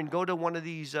car and go to one of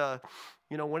these,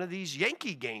 one of these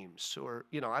Yankee games, or,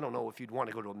 you know, I don't know if you'd want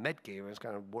to go to a Met game. It's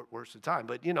kind of worse of the time,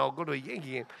 but, you know, go to a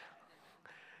Yankee game.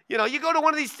 You know, you go to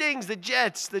one of these things, the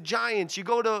Jets, the Giants, you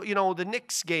go to, you know, the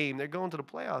Knicks game. They're going to the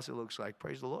playoffs, it looks like.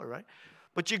 Praise the Lord, right?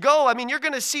 But you go, I mean, you're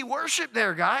going to see worship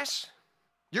there, guys.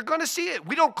 You're going to see it.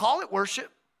 We don't call it worship.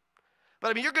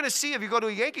 But, I mean, you're going to see, if you go to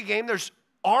a Yankee game, there's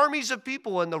armies of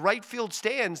people in the right field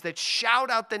stands that shout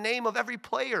out the name of every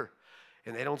player.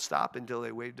 And they don't stop until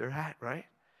they wave their hat, right?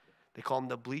 They call them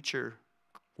the bleacher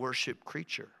worship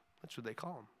creature. That's what they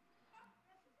call them.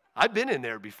 I've been in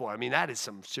there before. I mean, that is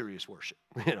some serious worship,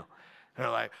 you know. They're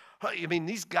like, I mean,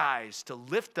 these guys, to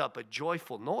lift up a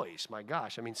joyful noise, my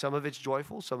gosh. I mean, some of it's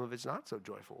joyful, some of it's not so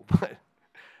joyful. But,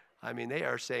 I mean, they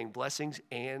are saying blessings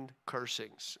and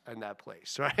cursings in that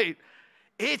place, right?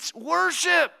 It's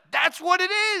worship. That's what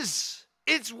it is.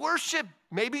 It's worship.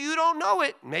 Maybe you don't know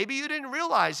it. Maybe you didn't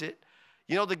realize it.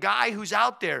 You know, the guy who's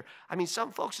out there, I mean,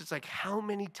 some folks, it's like, how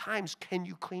many times can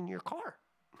you clean your car?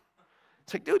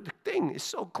 It's like, dude, the thing is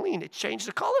so clean, it changed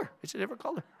the color. It's a different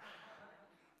color.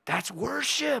 That's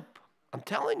worship. I'm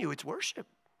telling you, it's worship.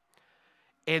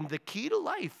 And the key to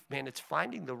life, man, it's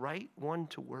finding the right one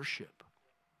to worship.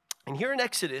 And here in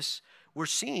Exodus, we're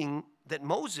seeing that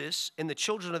Moses and the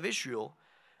children of Israel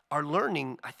are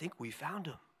learning, I think we found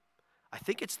him. I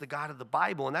think it's the God of the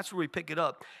Bible, and that's where we pick it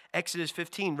up. Exodus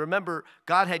 15. Remember,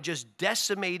 God had just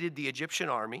decimated the Egyptian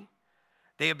army.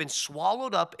 They have been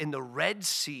swallowed up in the Red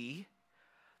Sea.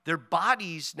 Their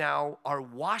bodies now are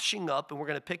washing up, and we're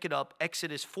going to pick it up,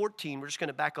 Exodus 14. We're just going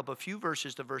to back up a few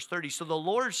verses to verse 30. So the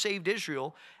Lord saved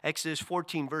Israel, Exodus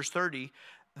 14, verse 30,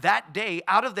 that day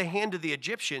out of the hand of the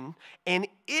Egyptian, and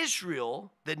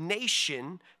Israel, the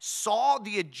nation, saw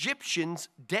the Egyptians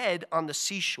dead on the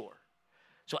seashore.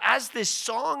 So as this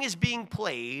song is being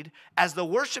played, as the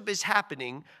worship is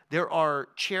happening, there are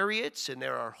chariots, and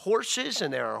there are horses,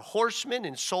 and there are horsemen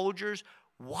and soldiers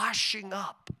washing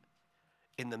up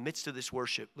in the midst of this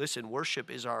worship. Listen,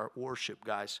 worship is our worship,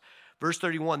 guys. Verse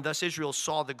 31, thus Israel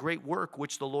saw the great work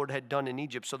which the Lord had done in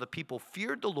Egypt. So the people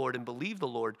feared the Lord and believed the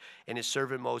Lord and his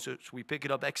servant Moses. We pick it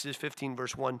up, Exodus 15,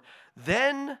 verse 1.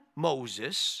 Then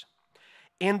Moses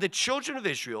and the children of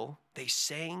Israel, they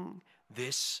sang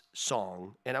this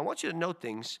song. And I want you to note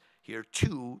things here,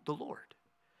 to the Lord.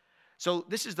 So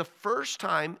this is the first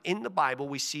time in the Bible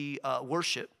we see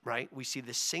worship, right? We see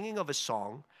the singing of a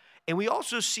song. And we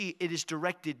also see it is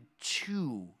directed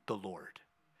to the Lord.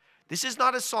 This is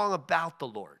not a song about the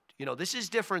Lord. This is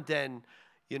different than,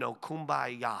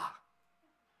 Kumbaya.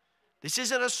 This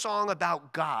isn't a song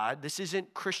about God. This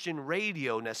isn't Christian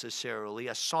radio necessarily,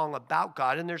 a song about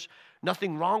God. And there's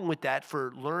nothing wrong with that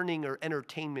for learning or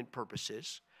entertainment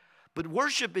purposes. But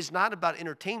worship is not about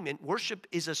entertainment. Worship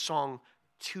is a song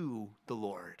to the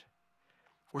Lord.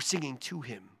 We're singing to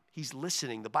him. He's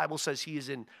listening. The Bible says he is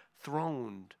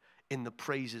enthroned in the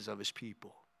praises of his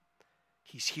people.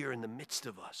 He's here in the midst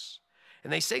of us.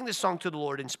 And they sang this song to the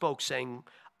Lord and spoke, saying,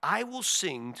 I will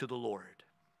sing to the Lord,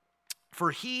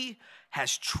 for he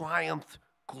has triumphed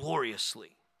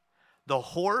gloriously. The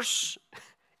horse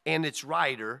and its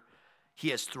rider he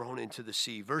has thrown into the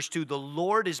sea. Verse 2, the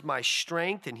Lord is my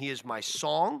strength, and he is my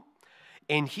song,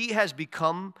 and he has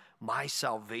become my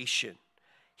salvation.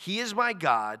 He is my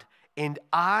God, and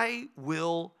I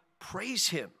will praise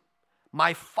him.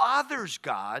 My father's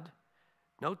God,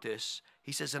 note this,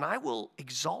 he says, and I will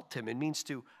exalt him. It means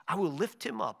I will lift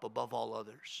him up above all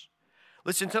others.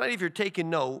 Listen, tonight if you're taking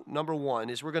note, number one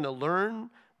is we're going to learn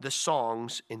the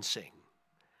songs and sing.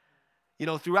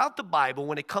 Throughout the Bible,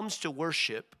 when it comes to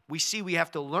worship, we see we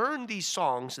have to learn these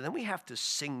songs and then we have to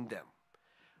sing them.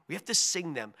 We have to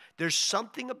sing them. There's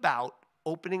something about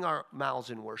opening our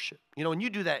mouths in worship. When you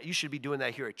do that, you should be doing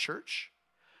that here at church.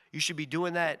 You should be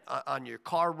doing that on your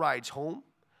car rides home.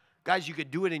 Guys, you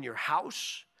could do it in your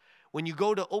house. When you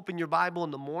go to open your Bible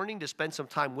in the morning to spend some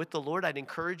time with the Lord, I'd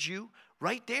encourage you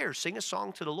right there, sing a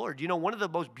song to the Lord. One of the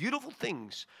most beautiful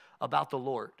things about the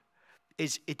Lord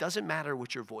is it doesn't matter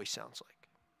what your voice sounds like.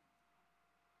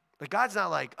 But God's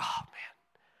not like, oh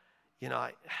man,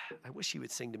 I wish he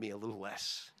would sing to me a little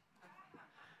less.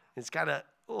 It's got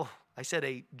I said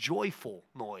a joyful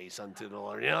noise unto the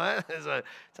Lord.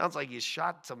 Sounds like you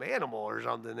shot some animal or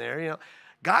something there.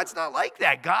 God's not like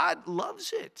that. God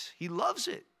loves it. He loves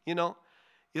it.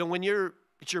 When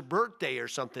it's your birthday or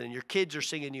something and your kids are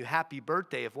singing you happy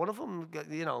birthday, if one of them,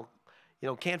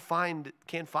 can't find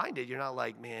it, you're not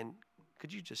like, man,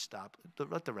 could you just stop?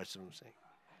 Let the rest of them sing.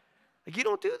 Like, you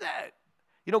don't do that.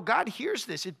 God hears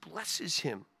this. It blesses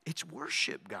him. It's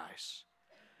worship, guys.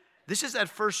 This is that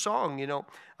first song,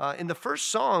 in the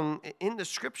first song in the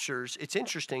scriptures, it's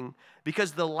interesting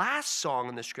because the last song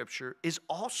in the scripture is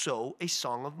also a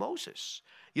song of Moses.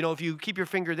 If you keep your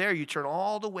finger there, you turn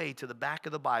all the way to the back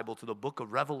of the Bible, to the book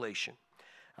of Revelation.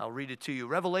 I'll read it to you.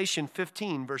 Revelation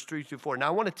 15, verse 3 through 4. Now,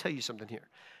 I want to tell you something here.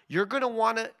 You're going to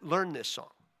want to learn this song.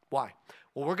 Why?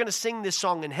 Well, we're going to sing this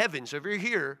song in heaven. So if you're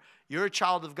here, you're a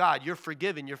child of God, you're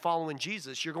forgiven, you're following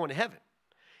Jesus, you're going to heaven.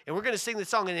 And we're going to sing this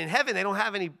song. And in heaven, they don't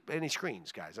have any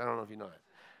screens, guys. I don't know if you know that.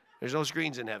 There's no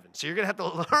screens in heaven. So you're going to have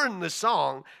to learn the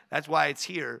song. That's why it's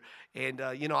here. And,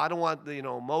 I don't want,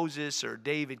 Moses or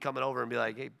David coming over and be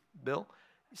like, hey, Bill,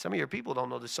 some of your people don't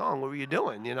know the song. What were you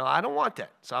doing? I don't want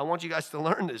that. So I want you guys to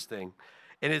learn this thing.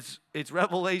 And it's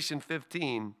Revelation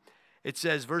 15. It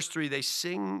says, verse 3, they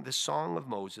sing the song of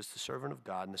Moses, the servant of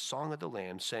God, and the song of the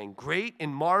Lamb, saying, great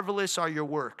and marvelous are your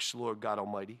works, Lord God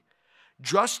Almighty.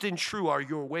 Just and true are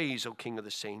your ways, O King of the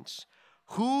saints.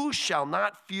 Who shall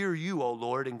not fear you, O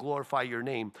Lord, and glorify your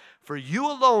name? For you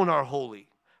alone are holy.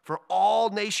 For all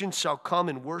nations shall come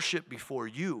and worship before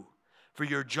you. For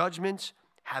your judgments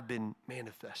have been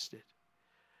manifested.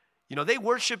 They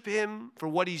worship him for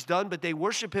what he's done, but they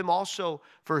worship him also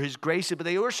for his grace, but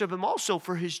they worship him also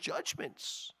for his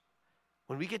judgments.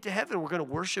 When we get to heaven, we're going to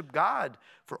worship God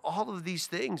for all of these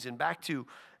things. And back to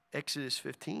Exodus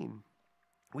 15.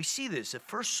 We see this. The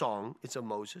first song is of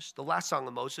Moses, the last song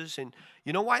of Moses. And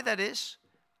you know why that is?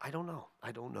 I don't know.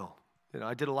 I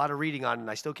did a lot of reading on it, and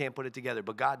I still can't put it together,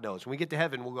 but God knows. When we get to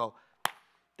heaven, we'll go,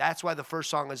 that's why the first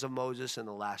song is of Moses and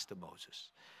the last of Moses.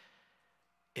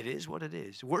 It is what it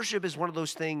is. Worship is one of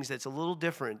those things that's a little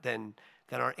different than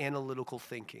our analytical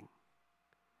thinking.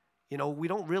 We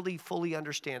don't really fully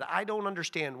understand. I don't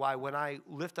understand why when I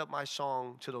lift up my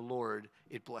song to the Lord,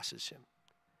 it blesses him.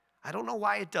 I don't know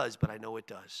why it does, but I know it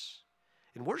does.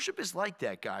 And worship is like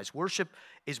that, guys. Worship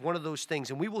is one of those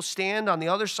things. And we will stand on the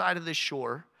other side of this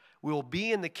shore. We will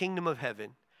be in the kingdom of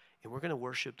heaven, and we're going to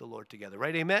worship the Lord together.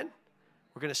 Right, amen?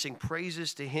 We're going to sing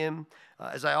praises to him.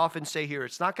 As I often say here,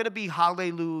 it's not going to be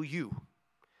hallelujah you.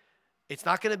 It's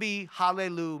not going to be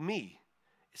hallelujah me.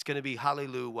 It's going to be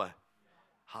hallelujah what?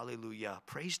 Hallelujah.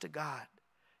 Praise to God.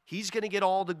 He's going to get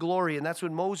all the glory, and that's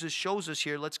what Moses shows us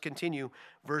here. Let's continue.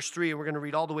 Verse 3, and we're going to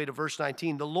read all the way to verse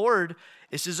 19. The Lord,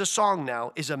 this is a song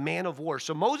now, is a man of war.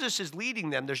 So Moses is leading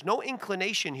them. There's no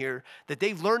inclination here that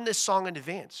they've learned this song in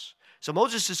advance. So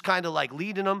Moses is kind of like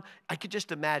leading them. I could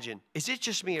just imagine. Is it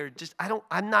just me or just, I don't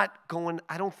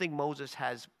think Moses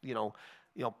has,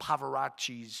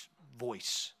 Pavarotti's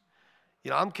voice.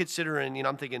 I'm considering,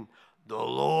 I'm thinking, The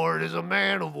Lord is a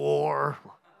man of war.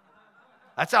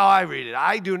 That's how I read it.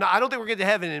 I don't think we're going to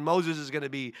heaven and Moses is going to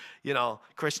be,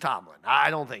 Chris Tomlin. I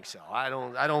don't think so. I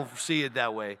don't see it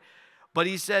that way. But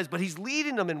he says, but he's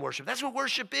leading them in worship. That's what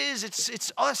worship is.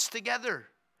 It's us together.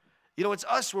 It's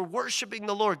us. We're worshiping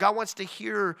the Lord. God wants to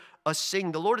hear us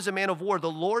sing. The Lord is a man of war.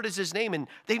 The Lord is his name. And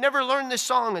they never learned this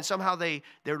song, and somehow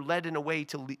they're led in a way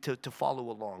to follow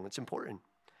along. It's important.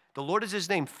 The Lord is his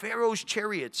name. Pharaoh's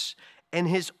chariots and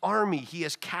his army he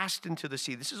has cast into the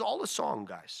sea. This is all a song,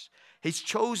 guys. His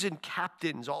chosen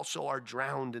captains also are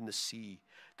drowned in the sea,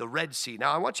 the Red Sea.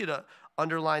 Now, I want you to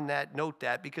underline that, note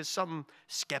that, because some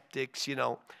skeptics, if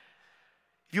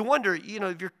you wonder,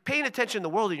 if you're paying attention in the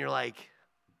world and you're like,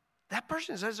 that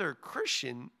person says they're a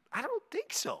Christian, I don't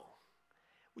think so.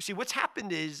 See, what's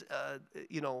happened is,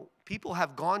 people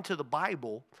have gone to the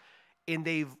Bible and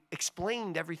they've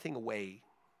explained everything away.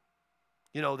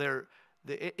 And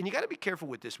you got to be careful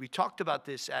with this. We talked about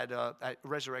this at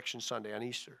Resurrection Sunday on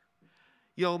Easter.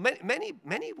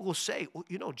 Many will say,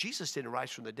 well, Jesus didn't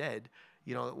rise from the dead.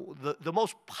 The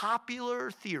most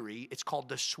popular theory, it's called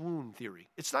the swoon theory.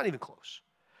 It's not even close.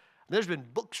 There's been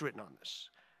books written on this.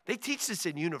 They teach this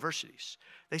in universities.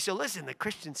 They say, listen, the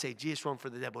Christians say Jesus rose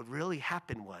from the dead. What really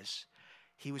happened was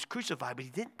he was crucified, but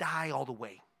he didn't die all the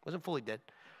way. Wasn't fully dead.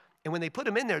 And when they put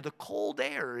him in there, the cold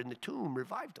air in the tomb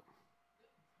revived him.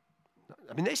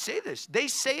 I mean, they say this. They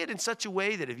say it in such a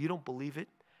way that if you don't believe it,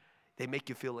 they make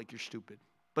you feel like you're stupid.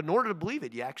 But in order to believe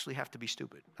it, you actually have to be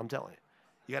stupid. I'm telling you.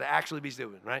 You got to actually be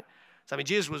stupid, right? So,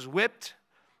 Jesus was whipped,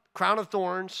 crown of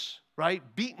thorns, right?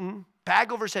 Beaten,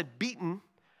 bag over his head, beaten.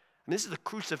 This is the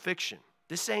crucifixion.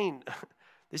 This isn't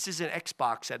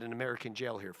Xbox at an American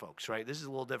jail here, folks, right? This is a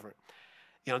little different.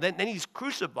 Then he's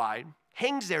crucified,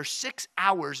 hangs there 6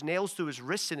 hours, nails through his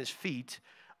wrists and his feet.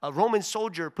 A Roman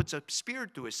soldier puts a spear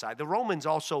through his side. The Romans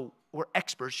also were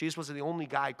experts. Jesus wasn't the only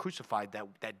guy crucified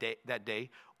that day,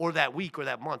 or that week, or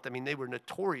that month. I mean, they were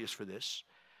notorious for this.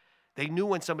 They knew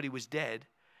when somebody was dead.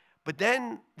 But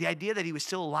then the idea that he was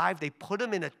still alive, they put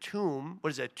him in a tomb.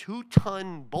 What is it?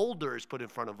 2-ton boulder is put in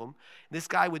front of him. This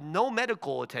guy with no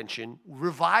medical attention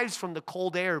revives from the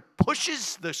cold air,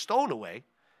 pushes the stone away,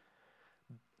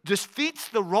 defeats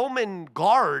the Roman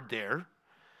guard there.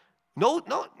 No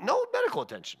medical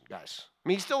attention, guys. I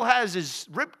mean, he still has his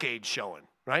rib cage showing,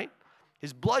 right?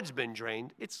 His blood's been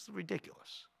drained. It's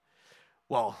ridiculous.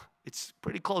 Well, it's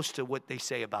pretty close to what they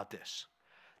say about this.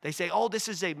 They say, oh, this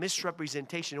is a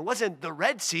misrepresentation. It wasn't the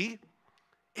Red Sea.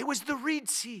 It was the Reed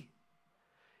Sea.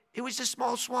 It was a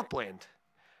small swampland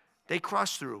they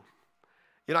crossed through.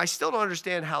 I still don't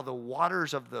understand how the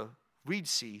waters of the Reed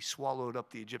Sea swallowed up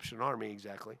the Egyptian army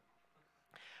exactly.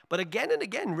 But again and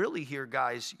again, really here,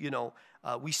 guys,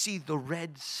 we see the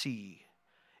Red Sea.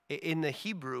 In the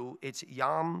Hebrew, it's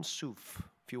Yam Suf,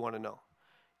 if you want to know.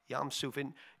 Yam Suf.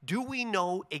 And do we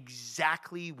know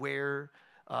exactly where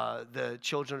the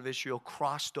children of Israel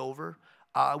crossed over?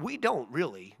 We don't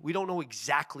really. We don't know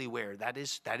exactly where. That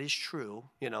is true.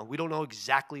 We don't know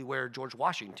exactly where George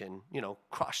Washington,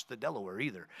 crossed the Delaware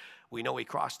either. We know he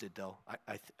crossed it, though.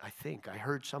 I think. I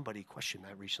heard somebody question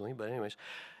that recently. But anyways,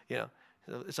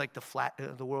 it's like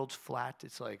the world's flat.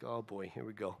 It's like, oh boy, here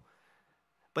we go.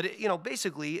 But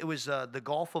basically, it was the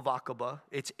Gulf of Aqaba.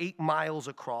 It's 8 miles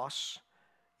across.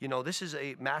 This is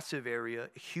a massive area,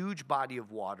 a huge body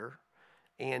of water.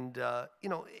 And,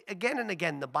 again and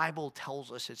again, the Bible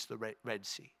tells us it's the Red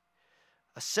Sea.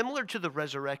 Similar to the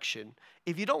resurrection,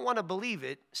 if you don't want to believe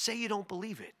it, say you don't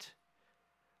believe it.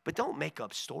 But don't make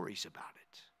up stories about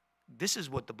it. This is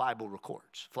what the Bible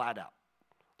records, flat out.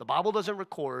 The Bible doesn't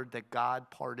record that God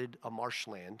parted a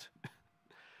marshland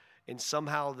and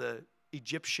somehow the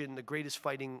Egyptian, the greatest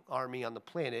fighting army on the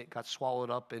planet, got swallowed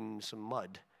up in some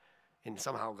mud and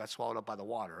somehow got swallowed up by the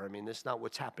water. I mean, that's not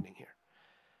what's happening here.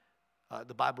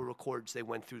 The Bible records they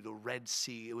went through the Red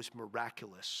Sea. It was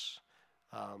miraculous.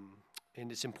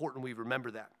 And it's important we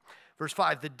remember that. Verse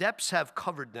 5, the depths have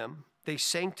covered them. They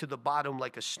sank to the bottom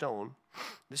like a stone.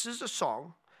 This is a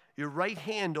song. Your right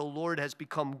hand, O Lord, has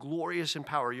become glorious in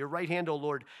power. Your right hand, O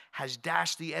Lord, has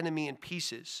dashed the enemy in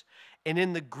pieces. And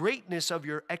in the greatness of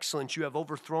your excellence, you have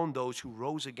overthrown those who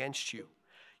rose against you.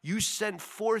 You sent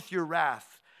forth your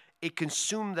wrath. It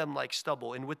consumed them like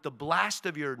stubble. And with the blast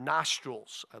of your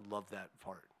nostrils, I love that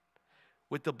part.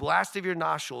 With the blast of your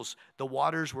nostrils, the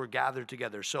waters were gathered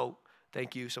together. So,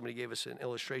 thank you. Somebody gave us an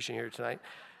illustration here tonight.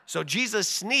 So Jesus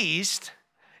sneezed,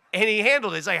 and he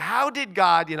handled it. It's like, how did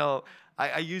God,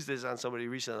 I used this on somebody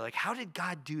recently. Like, how did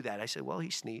God do that? I said, well, he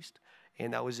sneezed,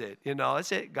 and that was it.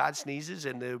 That's it. God sneezes,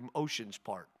 and the oceans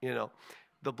part,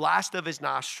 The blast of his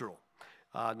nostril.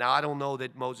 Now, I don't know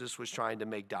that Moses was trying to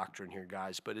make doctrine here,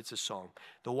 guys, but it's a song.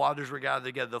 The waters were gathered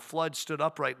together. The flood stood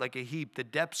upright like a heap. The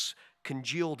depths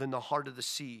congealed in the heart of the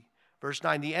sea. Verse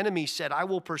 9, the enemy said, I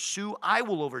will pursue, I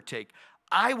will overtake,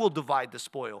 I will divide the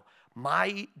spoil.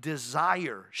 My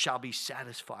desire shall be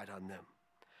satisfied on them.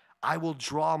 I will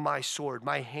draw my sword.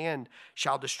 My hand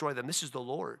shall destroy them. This is the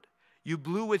Lord. You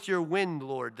blew with your wind,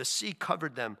 Lord. The sea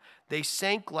covered them. They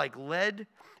sank like lead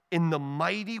in the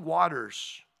mighty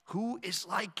waters. Who is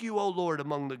like you, O Lord,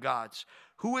 among the gods?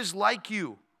 Who is like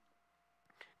you?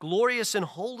 Glorious in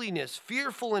holiness,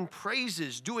 fearful in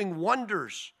praises, doing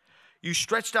wonders. You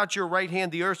stretched out your right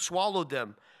hand, the earth swallowed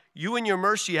them. You in your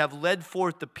mercy have led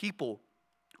forth the people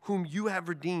whom you have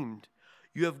redeemed.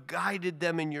 You have guided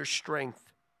them in your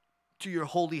strength to your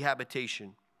holy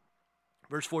habitation.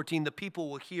 Verse 14, the people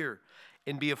will hear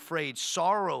and be afraid.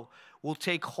 Sorrow will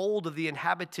take hold of the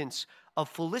inhabitants of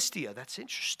Philistia. That's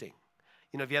interesting.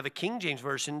 You know, if you have a King James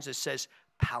version, it says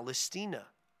Palestina,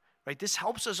 right? This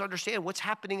helps us understand what's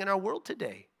happening in our world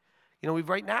today. You know,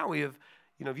 right now we have,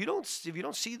 you know, if you don't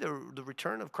see the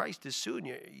return of Christ as soon,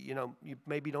 you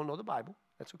maybe don't know the Bible.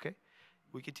 That's okay.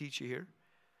 We could teach you here.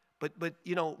 But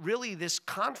you know, really this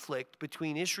conflict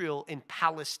between Israel and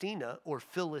Palestina or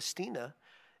Philistina,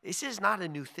 this is not a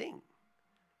new thing.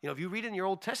 You know, if you read in your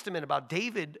Old Testament about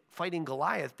David fighting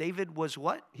Goliath, David was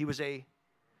what? He was a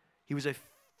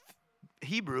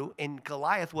Hebrew, and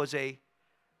Goliath was a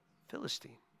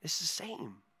Philistine. It's the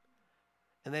same.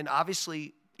 And then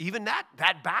obviously, even that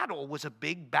battle was a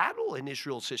big battle in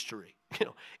Israel's history. You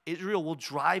know, Israel will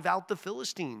drive out the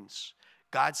Philistines.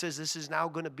 God says this is now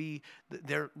going to be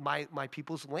my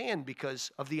people's land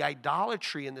because of the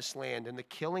idolatry in this land and the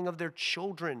killing of their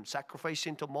children,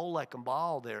 sacrificing to Molech and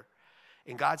Baal there.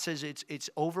 And God says it's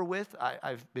over with.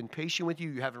 I've been patient with you.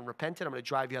 You haven't repented. I'm going to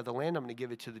drive you out of the land. I'm going to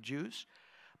give it to the Jews.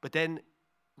 But then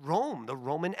Rome, the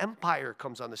Roman Empire,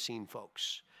 comes on the scene,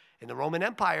 folks. In the Roman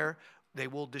Empire, they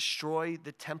will destroy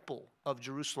the temple of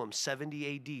Jerusalem, 70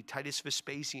 A.D., Titus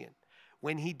Vespasian.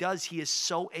 When he does, he is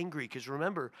so angry because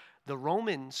remember, the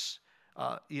Romans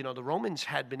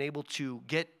had been able to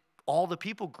get all the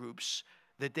people groups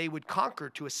that they would conquer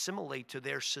to assimilate to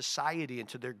their society and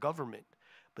to their government.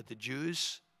 But the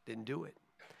Jews didn't do it.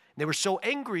 They were so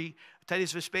angry,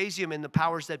 Titus Vespasian and the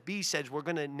powers that be said, we're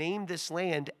going to name this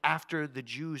land after the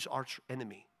Jews' arch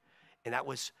enemy. And that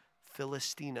was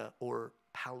Philistina or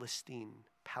Palestine.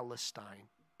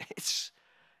 It's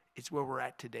where we're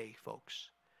at today, folks.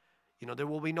 You know, there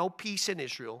will be no peace in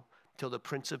Israel till the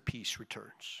Prince of Peace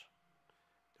returns.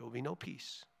 There will be no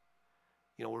peace.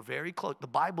 You know, we're very close. The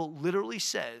Bible literally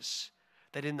says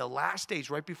that in the last days,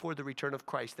 right before the return of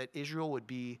Christ, that Israel would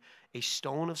be a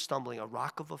stone of stumbling, a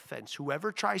rock of offense.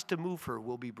 Whoever tries to move her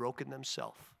will be broken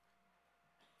themselves.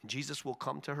 And Jesus will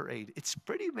come to her aid. It's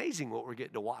pretty amazing what we're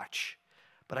getting to watch.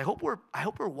 But I hope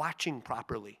we're watching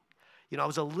properly. You know, I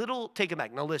was a little taken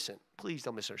back. Now listen, please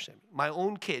don't misunderstand me. My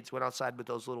own kids went outside with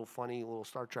those little funny little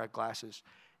Star Trek glasses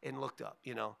and looked up,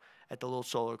 you know, at the little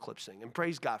solar eclipse thing. And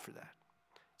praise God for that.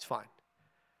 It's fine.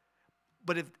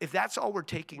 But if that's all we're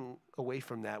taking away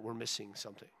from that, we're missing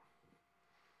something.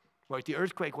 Right? The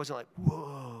earthquake wasn't like,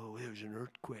 whoa, there's an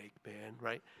earthquake, man,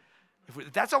 right?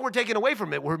 If that's all we're taking away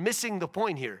from it, we're missing the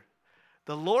point here.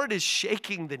 The Lord is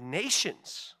shaking the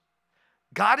nations.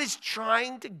 God is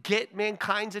trying to get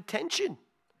mankind's attention.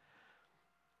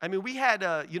 I mean, we had,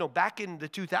 back in the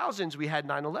 2000s, we had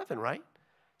 9/11, right?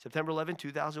 September 11,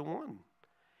 2001.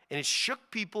 And it shook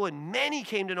people, and many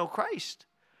came to know Christ.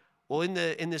 Well, in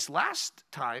this last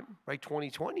time, right,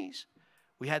 2020s,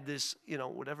 we had this,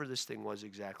 whatever this thing was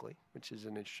exactly, which is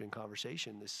an interesting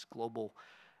conversation, this global,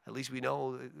 at least we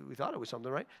thought it was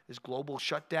something, right? This global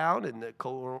shutdown and the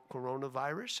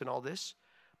coronavirus and all this.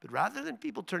 But rather than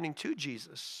people turning to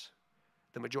Jesus,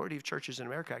 the majority of churches in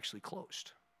America actually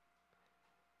closed.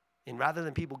 And rather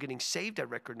than people getting saved at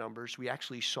record numbers, we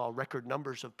actually saw record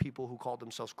numbers of people who called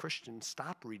themselves Christians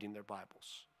stop reading their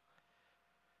Bibles.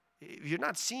 If you're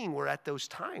not seeing we're at those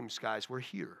times, guys, we're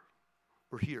here.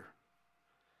 We're here.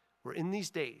 We're in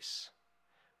these days.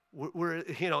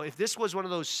 If this was one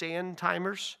of those sand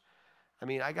timers, I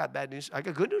mean, I got bad news. I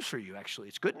got good news for you, actually.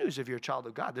 It's good news if you're a child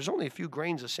of God. There's only a few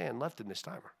grains of sand left in this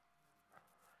timer.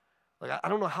 Like, I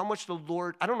don't know how much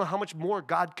I don't know how much more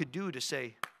God could do to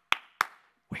say,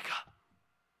 wake up.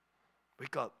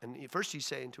 Wake up. And first he's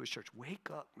saying to his church, wake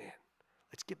up, man.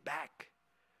 Let's get back.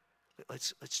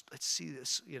 Let's see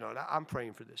this. And I'm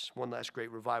praying for this. One last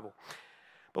great revival.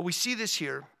 But we see this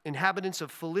here. Inhabitants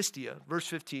of Philistia, verse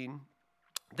 15.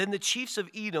 Then the chiefs of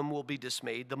Edom will be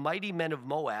dismayed. The mighty men of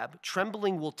Moab,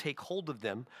 trembling will take hold of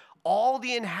them. All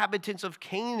the inhabitants of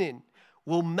Canaan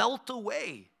will melt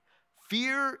away.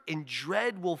 Fear and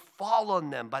dread will fall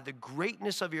on them by the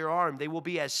greatness of your arm. They will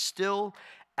be as still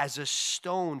as a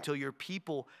stone till your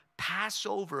people pass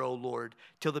over, O Lord,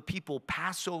 till the people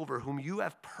pass over whom you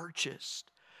have purchased.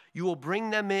 You will bring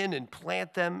them in and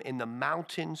plant them in the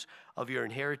mountains of your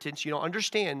inheritance. You know,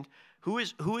 understand, who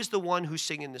is the one who's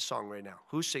singing this song right now?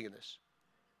 Who's singing this?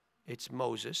 It's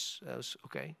Moses. That was,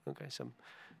 okay. It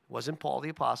wasn't Paul the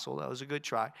apostle. That was a good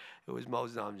try. It was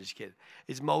Moses. No, I'm just kidding.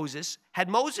 It's Moses. Had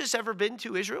Moses ever been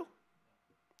to Israel?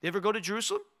 Did he ever go to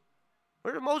Jerusalem?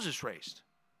 Where did Moses raised?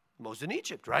 Moses in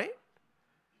Egypt, right?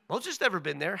 Moses never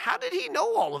been there. How did he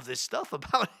know all of this stuff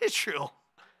about Israel?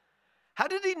 How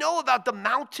did he know about the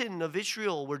mountain of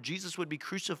Israel where Jesus would be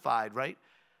crucified, right?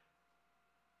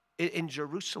 In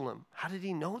Jerusalem. How did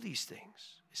he know these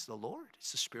things? It's the Lord.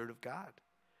 It's the Spirit of God.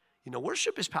 You know,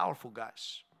 worship is powerful,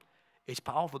 guys. It's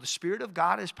powerful. The Spirit of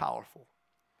God is powerful.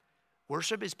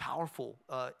 Worship is powerful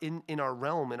in our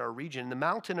realm, in our region, in the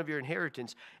mountain of your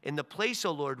inheritance, in the place,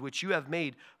 O Lord, which you have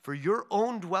made for your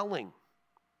own dwelling.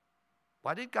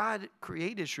 Why did God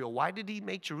create Israel? Why did he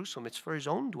make Jerusalem? It's for his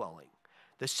own dwelling.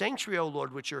 The sanctuary, O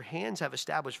Lord, which your hands have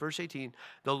established. Verse 18,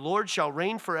 the Lord shall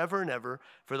reign forever and ever.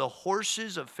 For the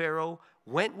horses of Pharaoh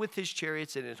went with his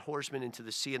chariots and his horsemen into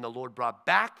the sea, and the Lord brought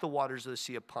back the waters of the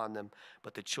sea upon them.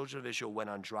 But the children of Israel went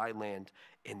on dry land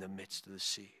in the midst of the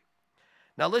sea.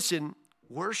 Now listen,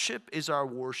 worship is our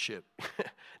worship.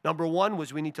 Number one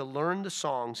was we need to learn the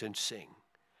songs and sing.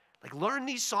 Like, learn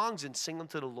these songs and sing them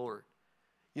to the Lord.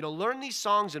 You know, learn these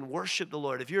songs and worship the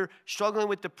Lord. If you're struggling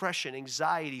with depression,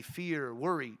 anxiety, fear,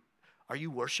 worry, are you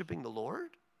worshiping the Lord?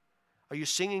 Are you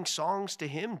singing songs to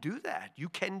him? Do that. You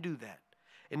can do that.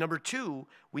 And number two,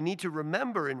 we need to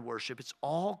remember in worship, it's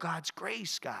all God's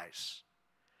grace, guys.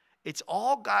 It's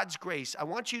all God's grace. I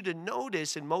want you to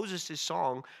notice in Moses'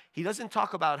 song, he doesn't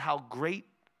talk about how great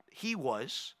he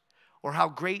was or how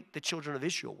great the children of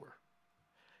Israel were.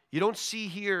 You don't see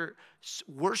here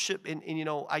worship, and you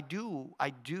know, I do,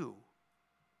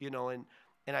 you know, and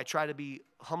I try to be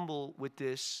humble with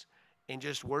this and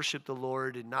just worship the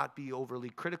Lord and not be overly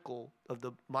critical of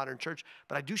the modern church.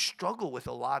 But I do struggle with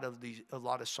a lot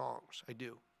of songs. I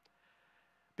do.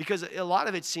 Because a lot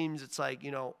of it seems it's like,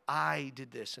 you know, I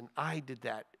did this and I did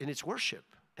that, and it's worship.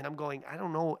 And I'm going, I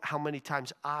don't know how many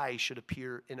times I should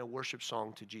appear in a worship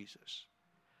song to Jesus.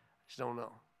 I just don't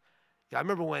know. Yeah, I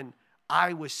remember when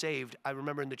I was saved. I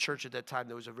remember in the church at that time,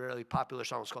 there was a very popular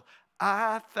song. It was called,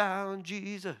 I Found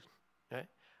Jesus. Right?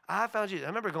 I found Jesus. I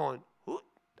remember going, who?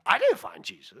 I didn't find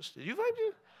Jesus. Did you find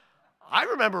Jesus? I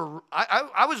remember,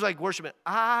 I was like worshiping,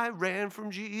 I ran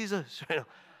from Jesus.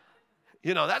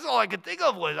 You know, that's all I could think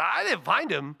of was, I didn't find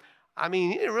him. I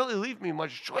mean, he didn't really leave me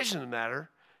much choice in the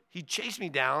matter. He chased me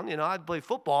down. You know, I'd play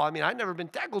football. I mean, I'd never been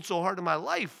tackled so hard in my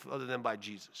life other than by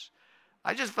Jesus.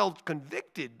 I just felt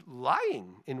convicted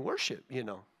lying in worship, you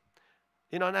know.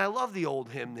 You know, and I love the old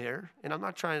hymn there. And I'm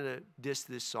not trying to diss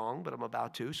this song, but I'm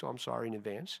about to, so I'm sorry in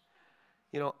advance.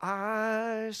 You know,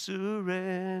 I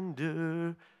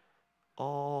surrender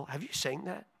all. Have you sang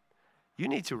that? You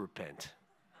need to repent.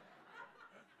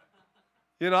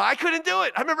 You know, I couldn't do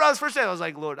it. I remember I was first day, I was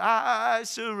like, Lord, I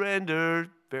surrender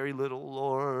very little,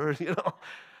 Lord, you know.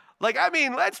 Like, I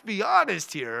mean, let's be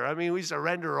honest here. I mean, we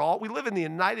surrender all. We live in the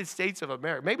United States of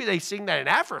America. Maybe they sing that in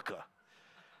Africa.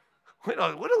 You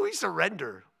know, what do we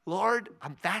surrender? Lord,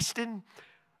 I'm fasting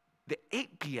the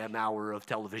 8 p.m. hour of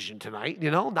television tonight.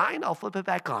 You know, 9, I'll flip it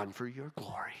back on for your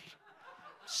glory.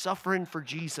 Suffering for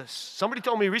Jesus. Somebody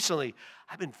told me recently,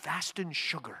 I've been fasting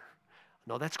sugar.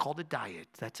 No, that's called a diet.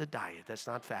 That's a diet. That's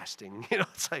not fasting. You know,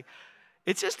 it's like,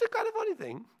 it's just a kind of funny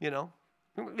thing, you know.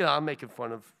 You know, I'm making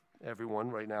fun of everyone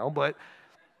right now, but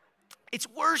it's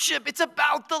worship. It's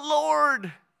about the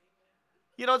Lord.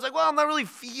 You know, it's like, well, I'm not really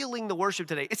feeling the worship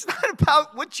today. It's not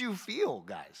about what you feel,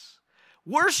 guys.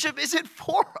 Worship isn't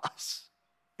for us.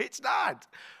 It's not.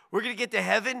 We're going to get to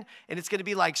heaven, and it's going to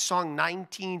be like song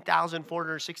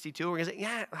 19,462. We're going to say,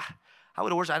 yeah, I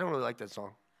would have worshipped. I don't really like that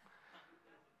song.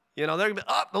 You know, they're going to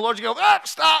be, the Lord's going to go,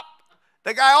 stop.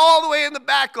 The guy all the way in the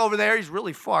back over there, he's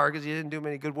really far because he didn't do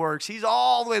many good works. He's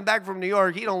all the way back from New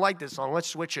York. He don't like this song. Let's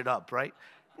switch it up, right?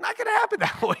 Not going to happen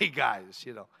that way, guys,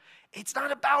 you know. It's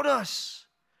not about us.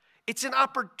 It's an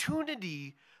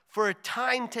opportunity for a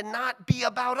time to not be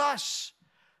about us.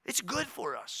 It's good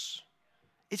for us.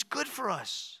 It's good for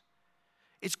us.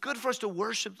 It's good for us to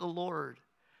worship the Lord,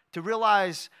 to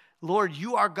realize, Lord,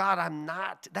 you are God, I'm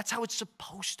not. That's how it's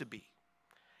supposed to be.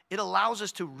 It allows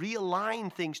us to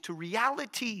realign things to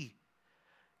reality.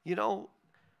 You know,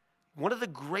 one of the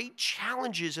great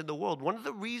challenges in the world, one of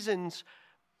the reasons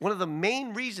one of the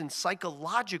main reasons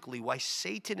psychologically why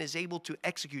Satan is able to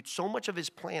execute so much of his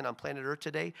plan on planet Earth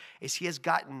today is he has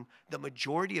gotten the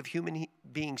majority of human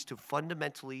beings to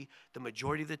fundamentally, the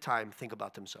majority of the time, think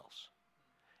about themselves.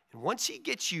 And once he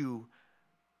gets you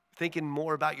thinking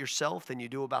more about yourself than you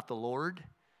do about the Lord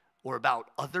or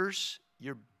about others,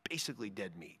 you're basically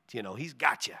dead meat. He's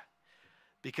got you.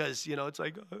 Because, it's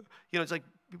like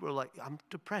people are like, I'm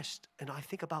depressed and I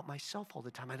think about myself all the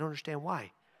time. I don't understand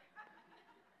why.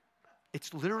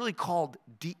 It's literally called,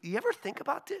 you ever think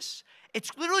about this?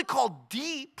 It's literally called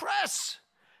depress.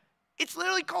 It's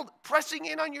literally called pressing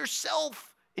in on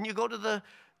yourself. And you go to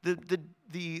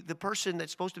the person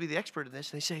that's supposed to be the expert in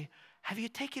this, and they say, have you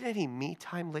taken any me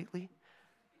time lately?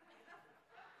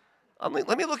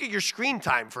 Let me look at your screen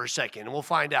time for a second, and we'll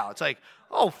find out. It's like,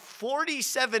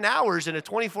 47 hours in a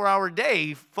 24-hour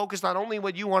day focused on only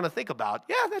what you want to think about.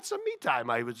 Yeah, that's some me time,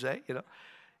 I would say.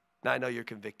 Now, I know you're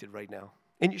convicted right now.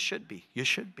 And you should be. You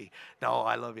should be. No,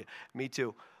 I love you. Me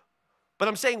too. But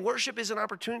I'm saying worship is an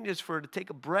opportunity just to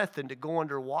take a breath and to go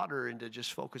underwater and to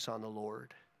just focus on the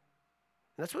Lord.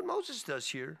 And that's what Moses does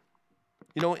here.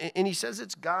 And he says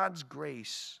it's God's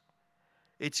grace.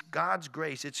 It's God's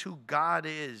grace. It's who God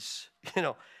is.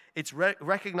 It's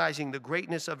recognizing the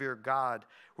greatness of your God,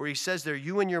 where he says there,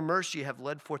 you in your mercy have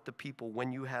led forth the people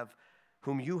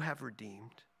whom you have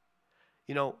redeemed.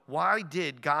 Why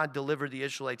did God deliver the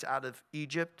Israelites out of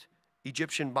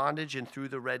Egyptian bondage and through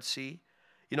the Red Sea?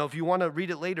 If you want to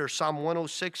read it later, Psalm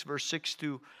 106, verse 6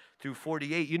 through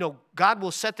 48, God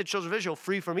will set the children of Israel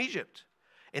free from Egypt.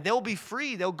 And they'll be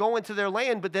free. They'll go into their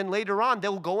land, but then later on,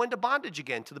 they'll go into bondage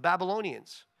again to the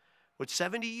Babylonians with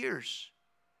 70 years.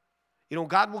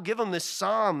 God will give them this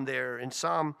psalm there in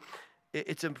Psalm.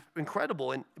 It's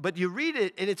incredible. But you read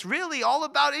it, and it's really all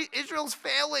about Israel's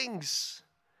failings.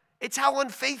 It's how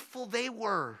unfaithful they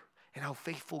were and how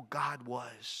faithful God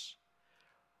was.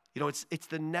 It's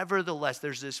the nevertheless.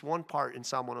 There's this one part in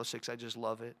Psalm 106. I just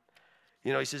love it.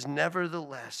 He says,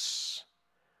 nevertheless.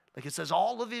 Like it says,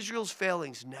 all of Israel's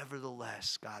failings,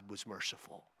 nevertheless, God was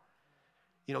merciful.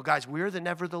 Guys, we're the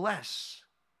nevertheless.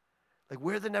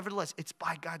 We're the nevertheless. It's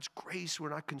by God's grace we're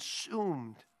not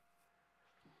consumed.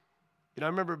 I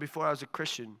remember before I was a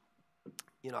Christian,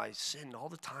 I sinned all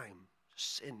the time.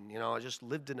 Sin, I just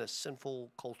lived in a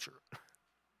sinful culture.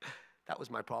 That was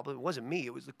my problem. It wasn't me.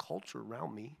 It was the culture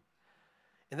around me.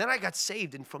 And then I got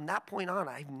saved, and from that point on,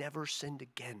 I've never sinned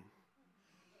again.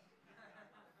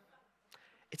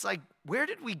 It's like, where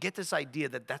did we get this idea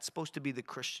that that's supposed to be the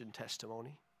Christian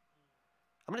testimony?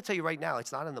 I'm going to tell you right now,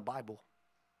 it's not in the Bible.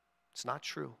 It's not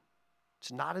true.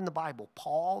 It's not in the Bible.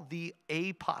 Paul, the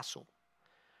apostle,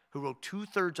 who wrote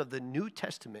 2/3 of the New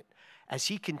Testament, as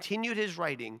he continued his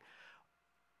writing,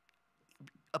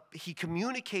 he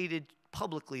communicated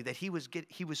publicly that he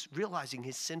was realizing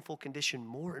his sinful condition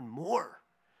more and more.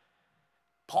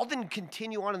 Paul didn't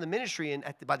continue on in the ministry, and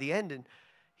by the end, and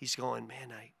he's going,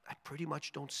 man, I pretty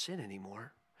much don't sin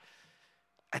anymore.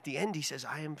 At the end, he says,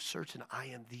 I am certain I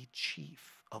am the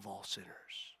chief of all sinners.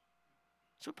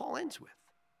 That's what Paul ends with.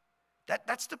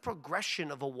 That's the progression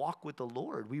of a walk with the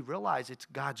Lord. We realize it's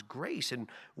God's grace, and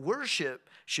worship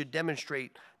should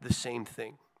demonstrate the same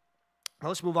thing. Now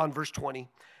let's move on, verse 20.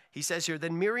 He says here,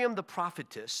 then Miriam the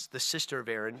prophetess, the sister of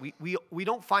Aaron, we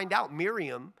don't find out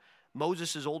Miriam,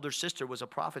 Moses' older sister, was a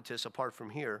prophetess apart from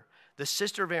here. The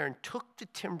sister of Aaron took the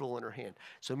timbrel in her hand.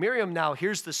 So Miriam now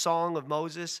hears the song of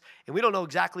Moses, and we don't know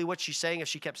exactly what she's saying, if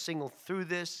she kept singing through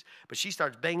this, but she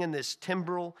starts banging this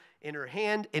timbrel in her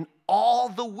hand, and all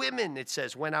the women, it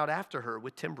says, went out after her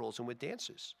with timbrels and with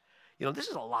dances. This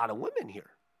is a lot of women here.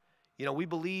 We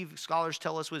believe, scholars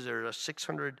tell us, was there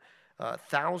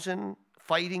 600,000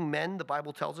 fighting men, the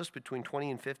Bible tells us, between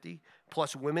 20 and 50,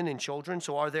 plus women and children.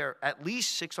 So are there at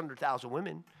least 600,000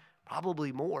 women,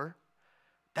 probably more.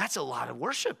 That's a lot of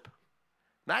worship.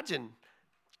 Imagine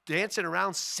dancing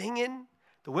around, singing,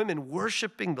 the women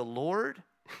worshiping the Lord.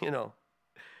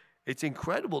 It's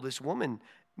incredible. This woman,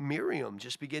 Miriam,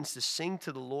 just begins to sing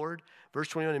to the Lord. Verse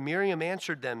 21, and Miriam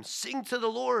answered them, sing to the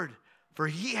Lord, for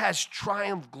he has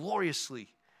triumphed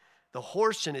gloriously. The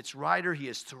horse and its rider he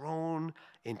has thrown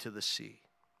into the sea.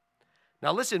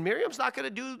 Now listen, Miriam's not going to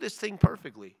do this thing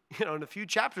perfectly. In a few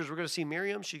chapters, we're going to see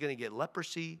Miriam. She's going to get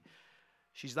leprosy.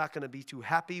 She's not going to be too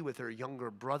happy with her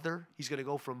younger brother. He's going to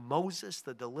go from Moses,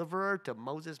 the deliverer, to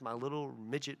Moses, my little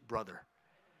midget brother.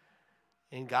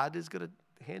 And God is going to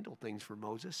handle things for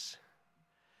Moses.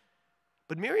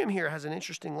 But Miriam here has an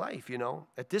interesting life,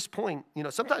 At this point,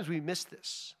 sometimes we miss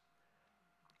this.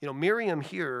 Miriam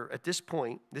here at this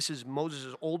point, this is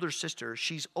Moses' older sister.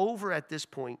 She's over at this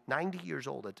point, 90 years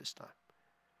old at this time.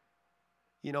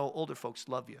 Older folks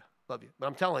love you. Love you. But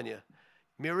I'm telling you,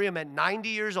 Miriam at 90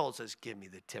 years old says, give me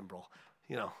the timbrel.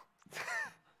 You know,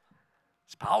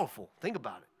 it's powerful. Think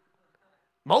about it.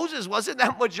 Moses wasn't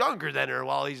that much younger than her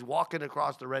while he's walking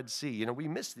across the Red Sea. You know, we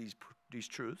miss these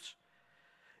truths.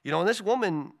 You know, and this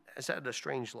woman has had a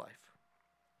strange life.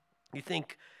 You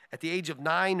think at the age of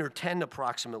 9 or 10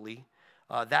 approximately,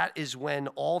 that is when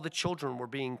all the children were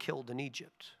being killed in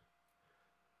Egypt.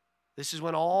 This is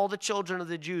when all the children of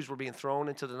the Jews were being thrown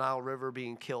into the Nile River,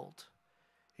 being killed.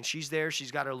 And she's there.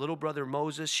 She's got her little brother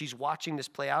Moses. She's watching this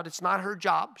play out. It's not her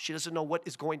job. She doesn't know what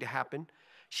is going to happen.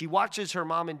 She watches her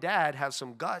mom and dad have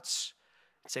some guts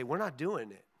and say, we're not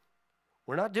doing it.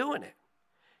 We're not doing it.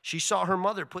 She saw her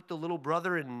mother put the little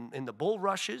brother in the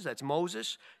bulrushes. That's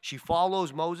Moses. She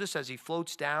follows Moses as he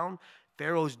floats down.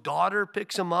 Pharaoh's daughter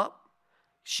picks him up.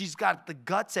 She's got the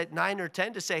guts at 9 or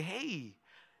 10 to say, hey,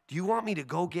 do you want me to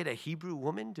go get a Hebrew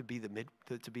woman to be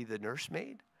the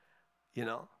nursemaid? You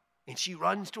know? And she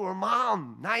runs to her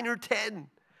mom, 9 or 10.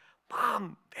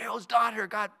 Mom, Pharaoh's daughter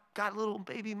got little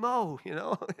baby Mo, you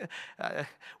know.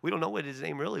 We don't know what his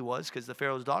name really was because the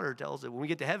Pharaoh's daughter tells that when we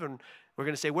get to heaven, we're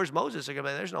going to say, where's Moses? They're going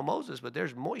to be, there's no Moses, but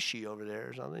there's Moishi over there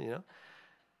or something, you know.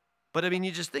 But, I mean,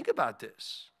 you just think about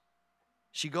this.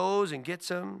 She goes and gets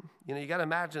him. You know, you got to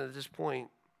imagine at this point,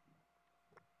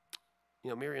 you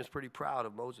know, Miriam's pretty proud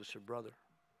of Moses, her brother.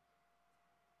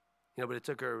 You know, but it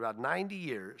took her about 90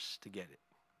 years to get it.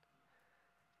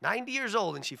 90 years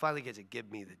old, and she finally gets it.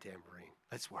 Give me the tambourine.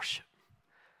 Let's worship.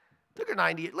 Took her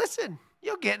 90 years. Listen,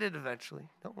 you'll get it eventually.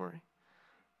 Don't worry.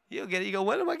 You'll get it. You go,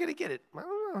 when am I going to get it? I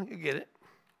don't know. You'll get it.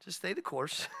 Just stay the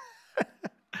course.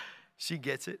 She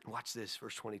gets it. Watch this,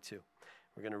 verse 22.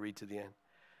 We're going to read to the end.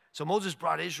 So Moses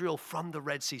brought Israel from the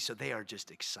Red Sea, so they are just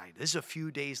excited. This is a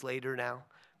few days later now,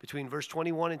 between verse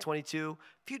 21 and 22.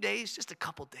 A few days, just a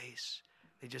couple days.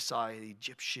 They just saw the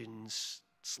Egyptians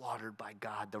slaughtered by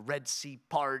God. The Red Sea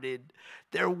parted.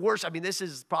 Their worship, I mean, this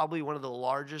is probably one of the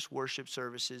largest worship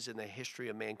services in the history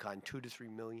of mankind, 2 to 3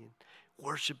 million.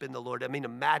 Worshiping the Lord. I mean,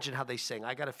 imagine how they sang.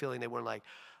 I got a feeling they weren't like,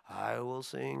 I will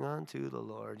sing unto the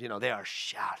Lord. You know, they are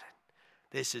shouting.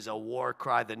 This is a war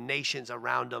cry. The nations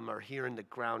around them are hearing the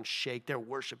ground shake. They're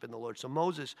worshiping the Lord. So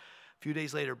Moses, a few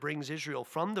days later, brings Israel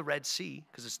from the Red Sea,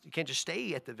 because you can't just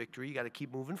stay at the victory. You got to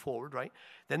keep moving forward, right?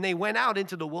 Then they went out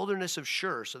into the wilderness of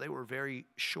Shur, so they were very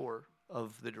sure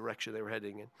of the direction they were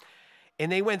heading in. And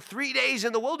they went 3 days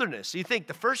in the wilderness. So you think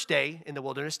the first day in the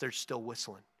wilderness, they're still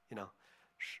whistling, you know.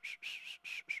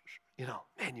 You know,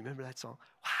 man, you remember that song?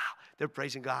 Wow, they're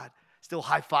praising God. Still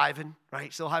high-fiving,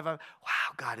 right? Still high-fiving.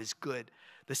 Wow, God is good.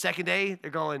 The second day, they're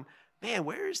going, man,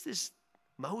 where is this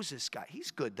Moses guy?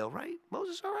 He's good though, right?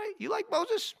 Moses, all right? You like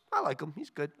Moses? I like him. He's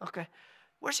good. Okay.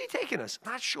 Where's he taking us?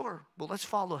 Not sure. Well, let's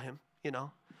follow him, you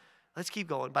know. Let's keep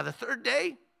going. By the third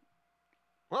day,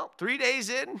 well, 3 days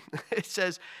in, it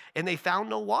says, and they found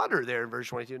no water there in verse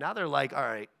 22. Now they're like, all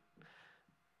right,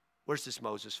 where's this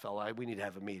Moses fella? We need to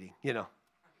have a meeting, you know.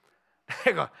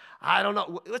 They go, I don't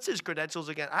know. What's his credentials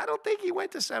again? I don't think he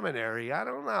went to seminary. I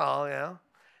don't know, you know.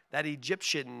 That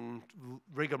Egyptian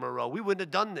rigmarole. We wouldn't have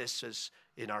done this as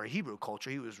in our Hebrew culture.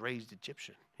 He was raised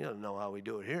Egyptian. He doesn't know how we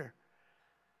do it here.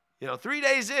 You know, 3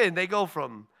 days in, they go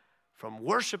from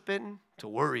worshiping to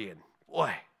worrying.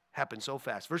 Boy, happened so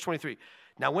fast. Verse 23.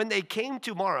 Now, when they came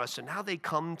to Marah, so now they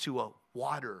come to a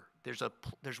water.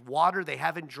 There's water they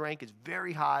haven't drank. It's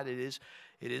very hot. It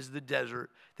is the desert.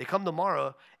 They come to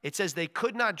Marah. It says they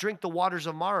could not drink the waters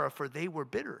of Marah, for they were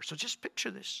bitter. So just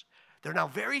picture this. They're now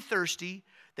very thirsty.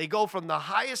 They go from the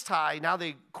highest high. Now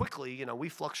they quickly, you know, we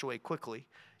fluctuate quickly.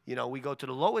 You know, we go to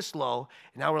the lowest low.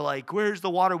 And now we're like, where's the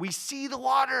water? We see the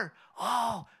water.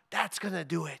 Oh, that's going to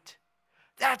do it.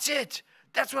 That's it.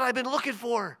 That's what I've been looking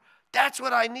for. That's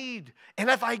what I need. And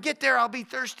if I get there, I'll be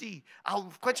thirsty.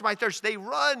 I'll quench my thirst. They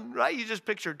run, right? You just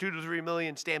picture 2 to 3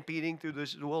 million stampeding through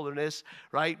this wilderness,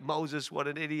 right? Moses, what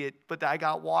an idiot. But I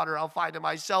got water. I'll find it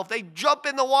myself. They jump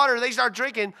in the water. They start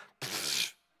drinking.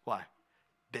 Why?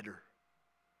 Bitter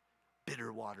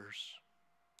waters.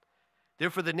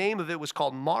 Therefore, the name of it was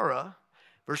called Marah.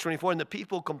 Verse 24, and the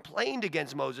people complained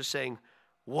against Moses, saying,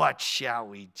 what shall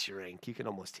we drink? You can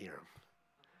almost hear him.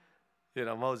 You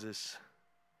know, Moses,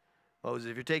 if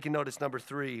you're taking notice, number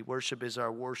 3, worship is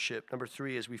our worship. Number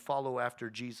 3 is we follow after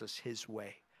Jesus, his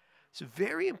way. It's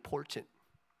very important.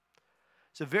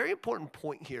 It's a very important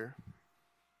point here.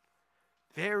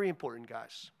 Very important,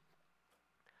 guys.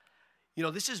 You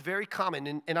know, this is very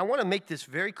common, and I want to make this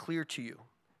very clear to you.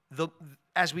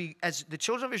 As the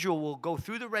children of Israel will go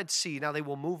through the Red Sea, now they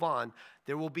will move on,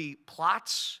 there will be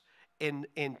plots and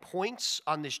points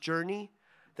on this journey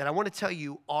that I want to tell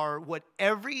you are what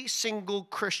every single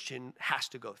Christian has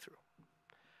to go through.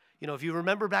 You know, if you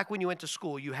remember back when you went to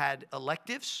school, you had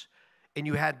electives and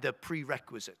you had the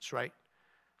prerequisites, right?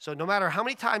 So no matter how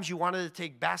many times you wanted to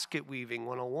take basket weaving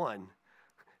 101,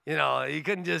 you know, you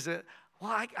couldn't just,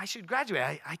 I should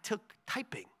graduate. I took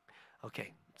typing.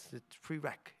 Okay, it's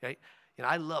prereq, right? You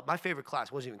know, my favorite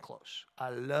class wasn't even close. I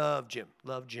love gym.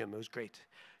 It was great.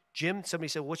 Gym, somebody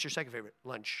said, what's your second favorite?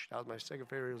 Lunch. That was my second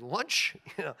favorite, was lunch.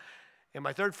 You know, and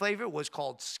my third favorite was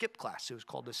called skip class. It was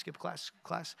called the skip class.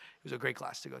 It was a great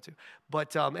class to go to.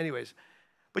 But anyways,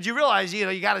 but you realize, you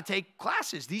know, you got to take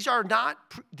classes. These are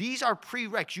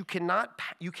prereqs.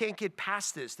 You can't get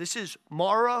past this. This is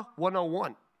Mara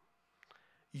 101.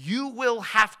 You will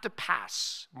have to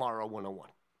pass Mara 101.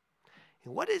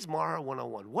 And what is Mara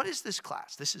 101? What is this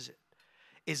class? This is it.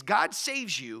 Is God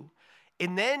saves you,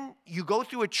 and then you go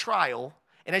through a trial,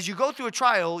 and as you go through a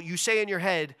trial, you say in your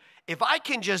head, if I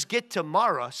can just get to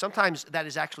Mara, sometimes that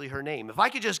is actually her name. If I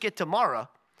could just get to Mara,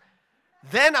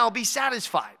 then I'll be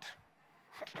satisfied.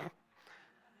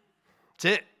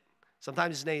 That's it.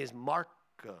 Sometimes his name is Marka,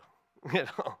 you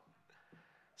know.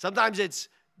 Sometimes it's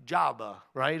Java,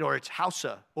 right? Or it's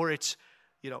Hausa, or it's,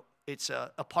 you know, it's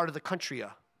a part of the country,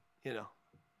 you know.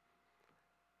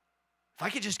 If I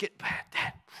could just get,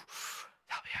 Dad,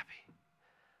 I'll be happy.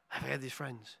 I've had these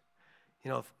friends. You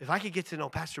know, if I could get to know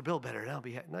Pastor Bill better, I'll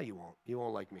be happy. No, you won't. You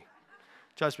won't like me.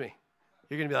 Trust me.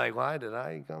 You're going to be like, why did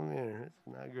I come here?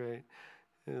 It's not great.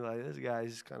 You're like, this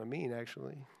guy's kind of mean,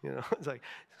 actually. You know, it's like,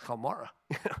 it's called Mara.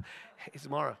 It's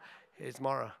Mara. It's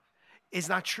Mara. It's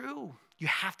not true. You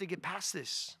have to get past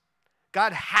this.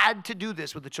 God had to do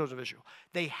this with the children of Israel.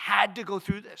 They had to go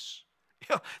through this.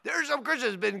 You know, there are some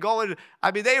Christians been going,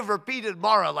 I mean, they've repeated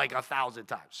Mara like 1,000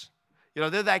 times. You know,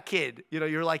 they're that kid. You know,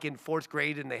 you're like in 4th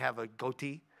grade and they have a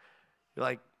goatee. You're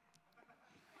like,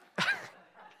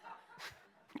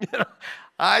 you know,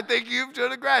 I think you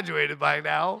should have graduated by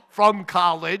now from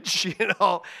college, you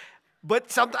know.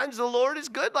 But sometimes the Lord is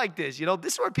good like this. You know,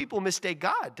 this is where people mistake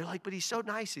God. They're like, but he's so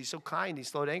nice. He's so kind. He's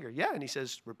slow to anger. Yeah, and he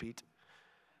says, repeat.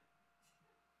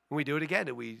 And we do it again.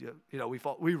 And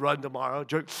we run tomorrow.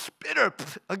 Bitter.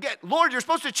 Again, Lord, you're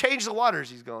supposed to change the waters.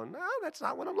 He's going, no, that's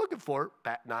not what I'm looking for.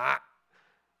 Nah.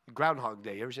 Groundhog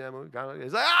Day. You ever seen that movie? Groundhog Day.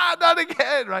 It's like, not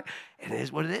again, right? And it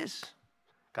is what it is.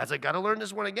 God's like, got to learn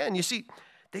this one again. You see,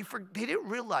 they didn't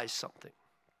realize something.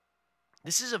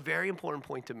 This is a very important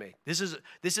point to make. This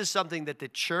is something that the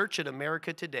church in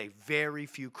America today, very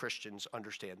few Christians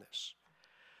understand this.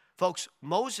 Folks,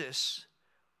 Moses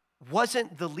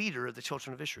wasn't the leader of the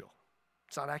children of Israel.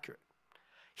 It's not accurate.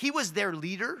 He was their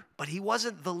leader, but he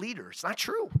wasn't the leader. It's not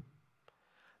true.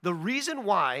 The reason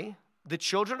why the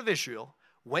children of Israel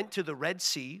went to the Red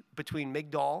Sea between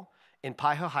Migdol and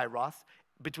Pi-hahiroth,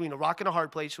 between a rock and a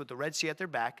hard place with the Red Sea at their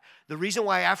back, the reason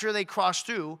why after they crossed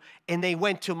through and they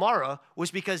went to Mara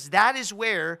was because that is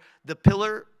where the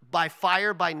pillar by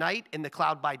fire by night and the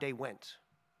cloud by day went.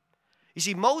 You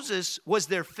see, Moses was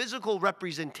their physical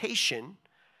representation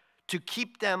to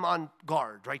keep them on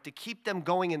guard, right? To keep them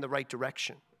going in the right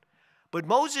direction. But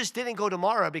Moses didn't go to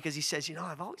Mara because he says, you know,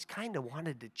 I've always kind of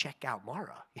wanted to check out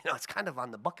Mara. You know, it's kind of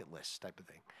on the bucket list type of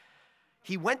thing.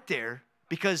 He went there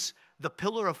because the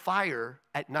pillar of fire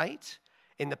at night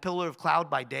and the pillar of cloud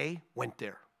by day went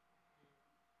there.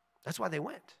 That's why they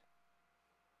went.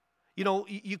 You know,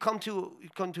 you come to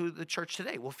the church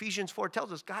today. Well, Ephesians 4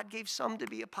 tells us God gave some to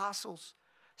be apostles,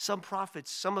 some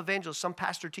prophets, some evangelists, some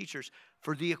pastor teachers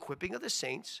for the equipping of the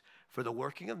saints, for the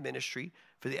working of ministry,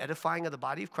 for the edifying of the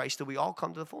body of Christ, that we all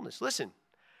come to the fullness. Listen,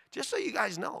 just so you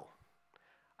guys know,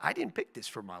 I didn't pick this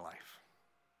for my life.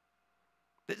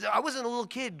 I wasn't a little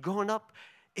kid growing up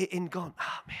and going,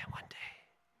 oh man, one day,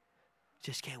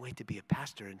 just can't wait to be a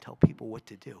pastor and tell people what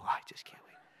to do. I just can't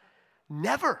wait.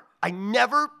 I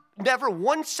never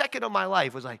 1 second of my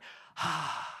life was like,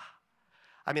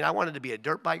 I mean, I wanted to be a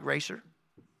dirt bike racer.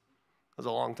 It was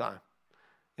a long time.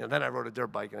 You know, then I rode a dirt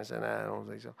bike and I said, I don't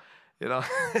think so. You know,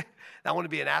 I want to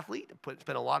be an athlete,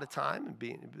 spend a lot of time and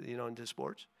be, you know, into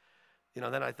sports. You know,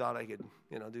 then I thought I could,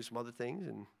 you know, do some other things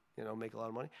and, you know, make a lot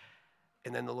of money.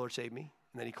 And then the Lord saved me,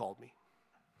 and then he called me.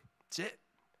 That's it.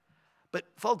 But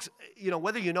folks, you know,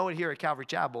 whether you know it here at Calvary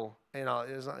Chapel, you know,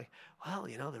 it's like, well,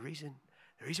 you know, the reason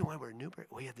why we're in Newburgh,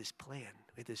 we have this plan.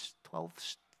 We have this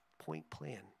 12-point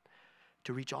plan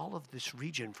to reach all of this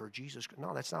region for Jesus.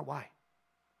 No, that's not why.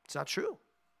 It's not true.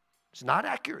 It's not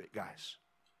accurate, guys.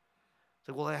 It's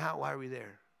like, well, why are we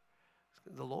there?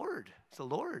 The Lord. It's the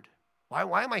Lord.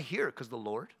 Why am I here? Because the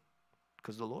Lord.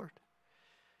 Because the Lord.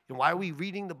 And why are we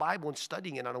reading the Bible and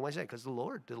studying it on a Wednesday? Because the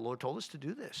Lord told us to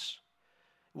do this.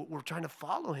 We're trying to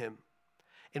follow him.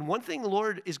 And one thing the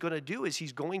Lord is going to do is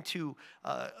he's going to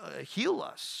heal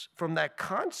us from that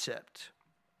concept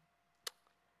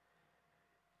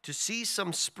to see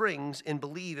some springs and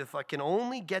believe if I can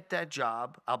only get that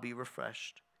job, I'll be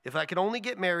refreshed. If I can only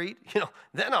get married,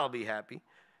 then I'll be happy.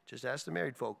 Just ask the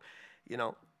married folk.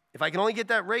 If I can only get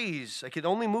that raise, I can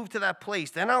only move to that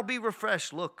place, then I'll be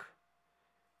refreshed. Look,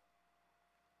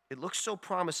 it looks so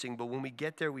promising, but when we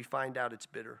get there, we find out it's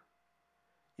bitter.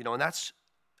 And that's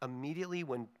immediately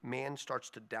when man starts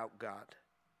to doubt God.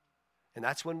 And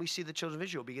that's when we see the children of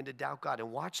Israel begin to doubt God.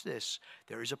 And watch this.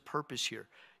 There is a purpose here.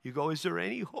 You go, is there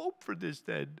any hope for this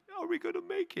then? Are we going to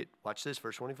make it? Watch this,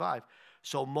 verse 25.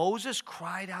 So Moses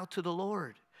cried out to the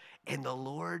Lord, and the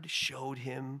Lord showed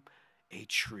him a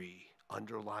tree.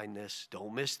 Underline this.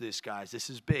 Don't miss this, guys. This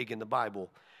is big in the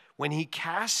Bible. When he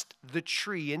cast the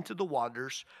tree into the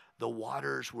waters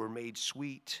were made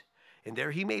sweet. And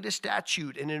there he made a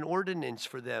statute and an ordinance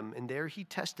for them. And there he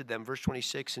tested them, verse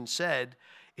 26, and said,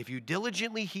 if you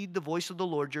diligently heed the voice of the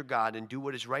Lord your God and do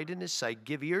what is right in his sight,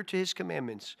 give ear to his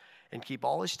commandments and keep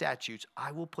all his statutes,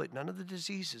 I will put none of the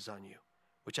diseases on you,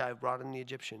 which I have brought on the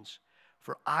Egyptians.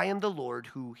 For I am the Lord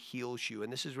who heals you.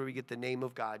 And this is where we get the name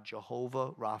of God,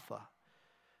 Jehovah Rapha,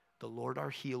 the Lord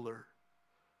our healer.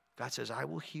 God says, I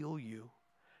will heal you.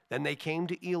 Then they came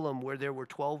to Elim, where there were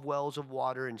 12 wells of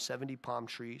water and 70 palm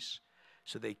trees.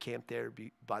 So they camped there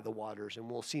by the waters. And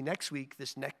we'll see next week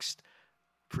this next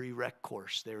prereq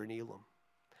course there in Elim.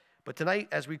 But tonight,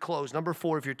 as we close, number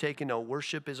 4, if you're taking note,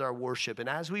 worship is our worship. And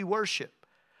as we worship,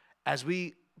 as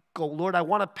we go, Lord, I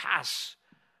want to pass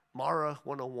Mara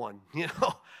 101.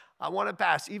 I want to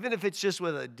pass, even if it's just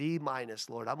with a D-,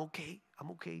 Lord, I'm okay.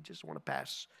 Just want to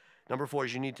pass. Number 4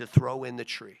 is you need to throw in the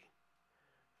tree.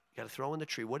 You got to throw in the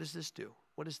tree. What does this do?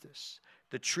 What is this?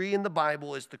 The tree in the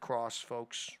Bible is the cross,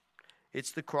 folks.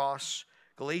 It's the cross.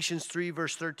 Galatians 3,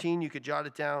 verse 13, you could jot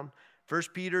it down. 1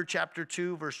 Peter chapter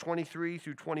 2, verse 23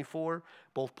 through 24.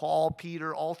 Both Paul,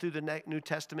 Peter, all through the New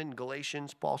Testament and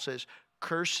Galatians, Paul says,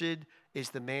 cursed is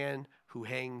the man who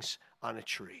hangs on a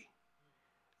tree.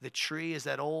 The tree is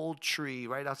that old tree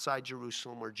right outside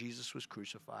Jerusalem where Jesus was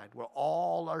crucified, where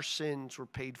all our sins were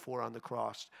paid for on the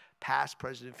cross, past,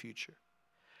 present, and future.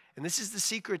 And this is the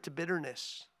secret to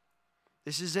bitterness.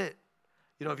 This is it.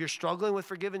 If you're struggling with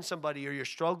forgiving somebody or you're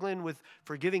struggling with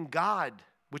forgiving God,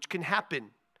 which can happen,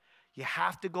 you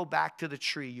have to go back to the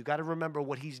tree. You got to remember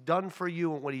what he's done for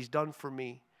you and what he's done for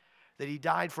me, that he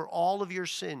died for all of your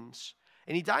sins.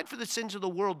 And he died for the sins of the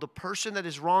world. The person that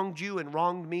has wronged you and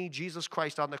wronged me, Jesus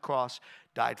Christ on the cross,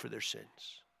 died for their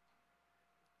sins.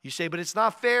 You say, but it's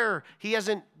not fair.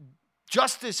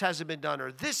 Justice hasn't been done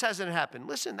or this hasn't happened.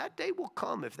 Listen, that day will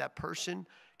come if that person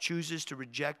chooses to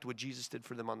reject what Jesus did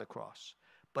for them on the cross.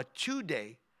 But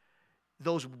today,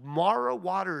 those Mara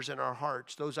waters in our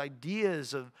hearts, those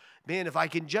ideas of, man, if I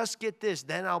can just get this,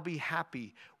 then I'll be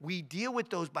happy. We deal with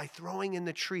those by throwing in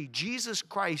the tree. Jesus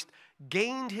Christ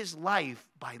gained his life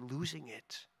by losing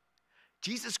it.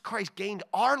 Jesus Christ gained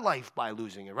our life by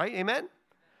losing it, right? Amen?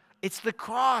 It's the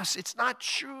cross. It's not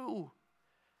true.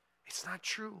 It's not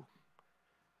true.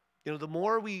 The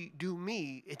more we do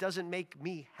me, it doesn't make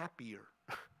me happier.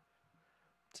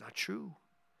 It's not true.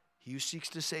 He who seeks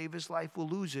to save his life will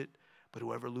lose it, but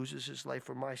whoever loses his life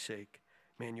for my sake,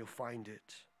 man, you'll find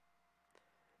it.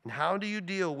 And how do you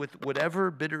deal with whatever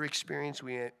bitter experience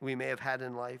we may have had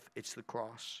in life? It's the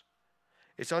cross.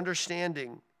 It's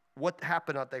understanding what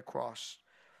happened at that cross.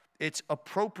 It's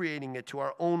appropriating it to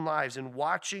our own lives and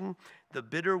watching the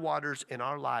bitter waters in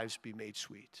our lives be made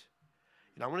sweet.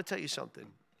 And I want to tell you something.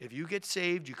 If you get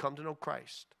saved, you come to know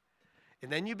Christ.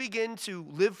 And then you begin to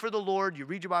live for the Lord. You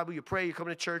read your Bible, you pray, you come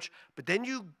to church. But then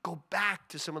you go back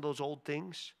to some of those old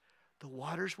things. The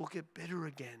waters will get bitter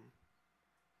again.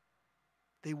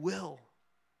 They will.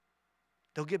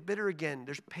 They'll get bitter again.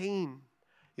 There's pain.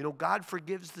 God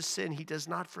forgives the sin. He does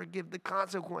not forgive the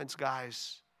consequence,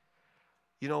 guys.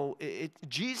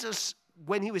 Jesus,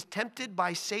 when he was tempted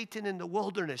by Satan in the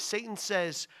wilderness, Satan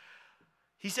says,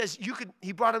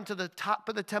 he brought him to the top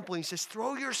of the temple. And he says,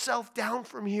 throw yourself down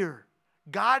from here.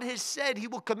 God has said he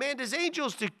will command his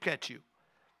angels to catch you.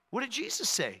 What did Jesus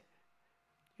say?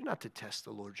 You're not to test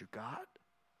the Lord your God.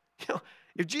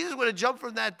 If Jesus would have jumped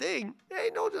from that thing, hey,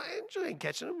 no, the angel ain't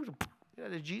catching him.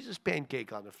 The Jesus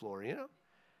pancake on the floor,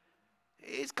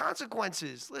 It's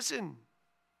consequences. Listen.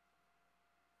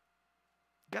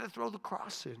 You got to throw the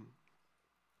cross in.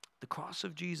 The cross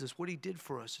of Jesus, what he did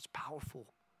for us, it's powerful.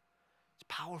 It's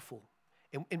powerful.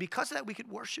 And because of that, we could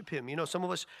worship him. Some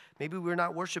of us, maybe we're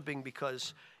not worshiping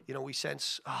because, we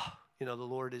sense, the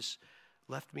Lord has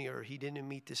left me or he didn't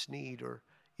meet this need or,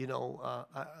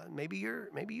 maybe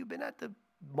you've been at the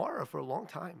Mara for a long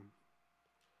time.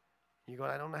 You're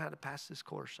going, I don't know how to pass this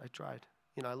course. I tried.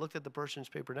 I looked at the person's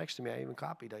paper next to me. I even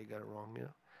copied. I got it wrong,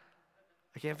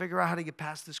 I can't figure out how to get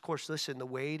past this course. Listen, the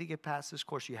way to get past this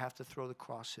course, you have to throw the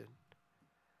cross in.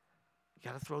 You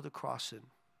got to throw the cross in.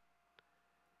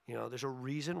 You know, there's a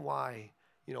reason why,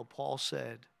 you know, Paul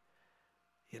said,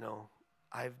 you know,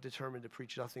 I've determined to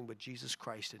preach nothing but Jesus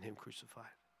Christ and him crucified.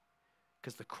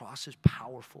 Because the cross is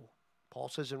powerful. Paul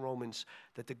says in Romans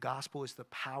that the gospel is the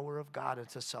power of God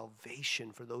unto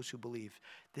salvation for those who believe.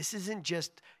 This isn't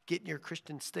just getting your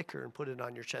Christian sticker and put it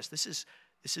on your chest. This is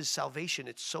salvation.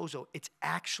 It's sozo. It's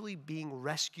actually being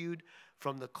rescued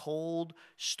from the cold,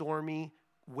 stormy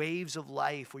waves of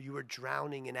life where you are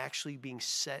drowning and actually being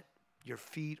set, your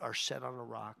feet are set on a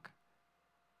rock.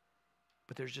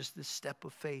 But there's just this step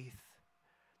of faith.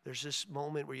 There's this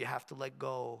moment where you have to let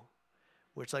go,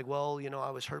 where it's like, well, you know, I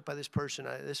was hurt by this person.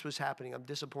 This was happening. I'm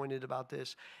disappointed about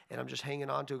this, and I'm just hanging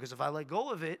on to it because if I let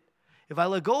go of it,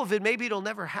 maybe it'll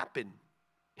never happen.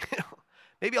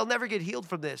 Maybe I'll never get healed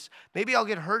from this. Maybe I'll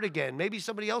get hurt again. Maybe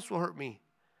somebody else will hurt me.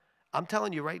 I'm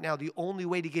telling you right now, the only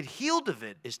way to get healed of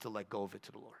it is to let go of it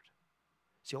to the Lord.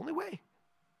 It's the only way.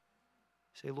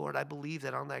 Say, Lord, I believe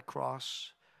that on that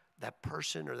cross, that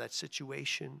person or that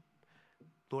situation,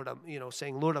 Lord,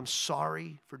 saying, Lord, I'm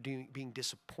sorry for being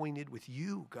disappointed with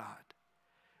you, God,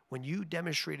 when you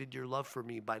demonstrated your love for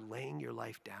me by laying your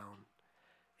life down.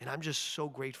 And I'm just so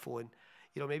grateful. And,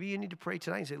 you know, maybe you need to pray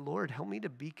tonight and say, Lord, help me to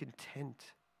be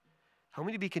content. Help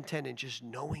me to be content in just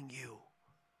knowing you.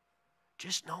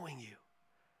 Just knowing you.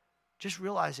 Just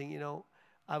realizing, you know,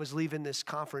 I was leaving this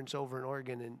conference over in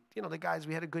Oregon, and, you know, the guys,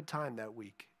 we had a good time that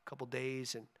week, a couple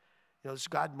days, and, you know,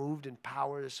 God moved in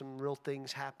power. There's some real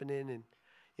things happening, and,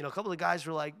 you know, a couple of guys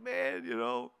were like, man, you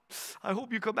know, I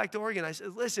hope you come back to Oregon. I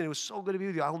said, listen, it was so good to be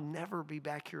with you. I'll never be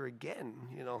back here again,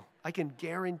 you know. I can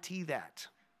guarantee that.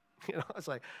 You know, I was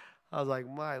like,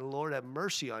 my Lord, have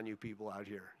mercy on you people out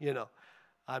here, you know.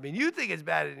 I mean, you think it's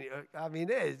bad. I mean,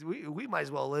 it is. We might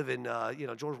as well live in, you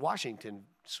know, George Washington's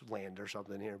land or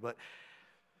something here. But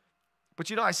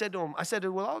you know, I said to him,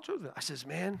 well, all truth. I says,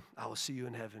 man, I will see you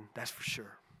in heaven. That's for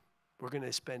sure. We're going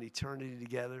to spend eternity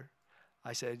together.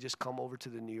 I said, just come over to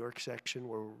the New York section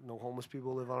where no homeless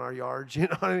people live on our yards. You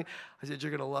know what I mean? I said,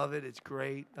 you're going to love it. It's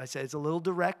great. I said, it's a little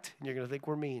direct, and you're going to think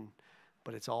we're mean.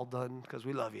 But it's all done because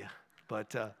we love you.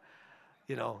 But,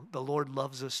 you know, the Lord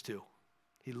loves us too.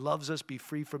 He loves us. Be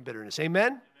free from bitterness. Amen?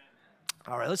 Amen.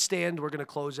 All right, let's stand. We're going to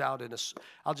close out. Let's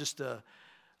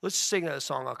sing a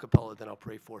song a cappella, then I'll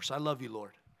pray for us. I love you,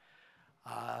 Lord.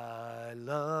 I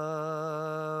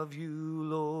love you,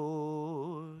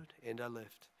 Lord. And I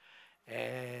lift.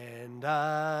 And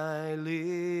I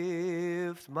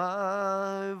lift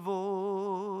my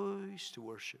voice to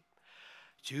worship.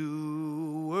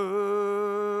 To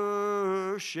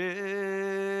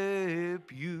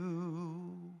worship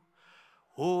you,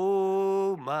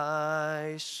 oh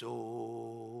my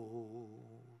soul,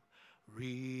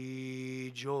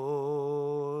 rejoice.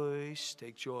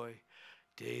 Take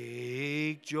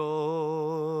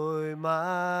joy,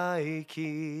 my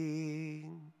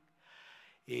King,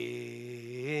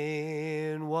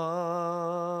 in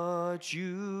what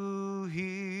you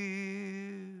hear.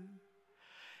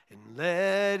 And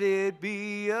let it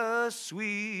be a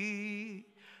sweet,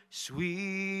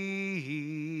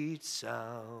 sweet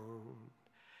sound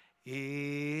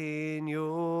in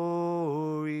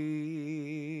your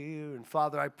ear. And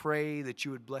Father, I pray that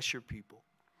you would bless your people.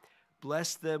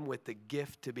 Bless them with the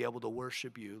gift to be able to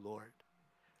worship you, Lord.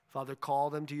 Father,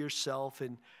 call them to yourself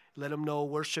and let them know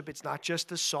worship, it's not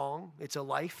just a song. It's a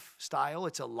lifestyle.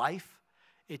 It's a life.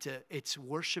 It's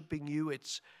worshiping you.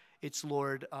 It's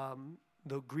Lord,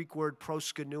 the Greek word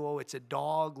proskenuo, it's a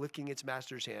dog licking its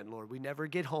master's hand, Lord. We never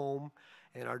get home,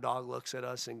 and our dog looks at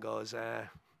us and goes,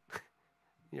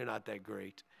 you're not that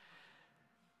great.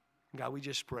 God, we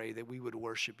just pray that we would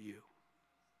worship you.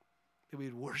 That we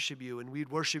would worship you, and we'd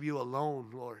worship you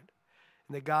alone, Lord.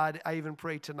 And that, God, I even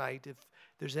pray tonight, if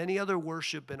there's any other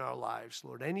worship in our lives,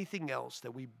 Lord, anything else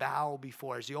that we bow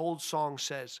before, as the old song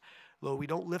says, Lord, we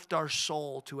don't lift our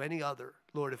soul to any other.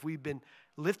 Lord, if we've been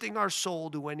lifting our soul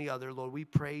to any other, Lord, we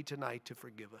pray tonight to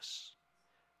forgive us.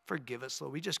 Forgive us,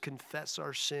 Lord. We just confess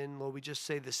our sin, Lord. We just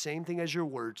say the same thing as your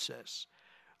word says,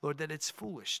 Lord, that it's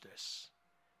foolishness,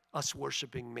 us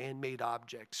worshiping man-made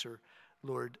objects or,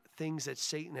 Lord, things that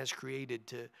Satan has created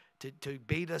to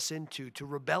bait us into, to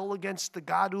rebel against the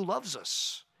God who loves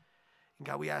us. And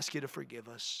God, we ask you to forgive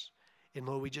us. And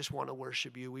Lord, we just want to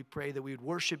worship you. We pray that we would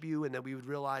worship you and that we would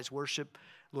realize worship,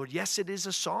 Lord, yes, it is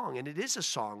a song, and it is a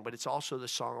song, but it's also the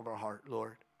song of our heart,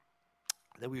 Lord.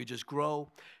 That we would just grow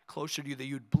closer to you, that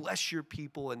you would bless your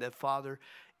people, and that, Father,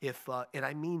 if, and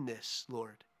I mean this,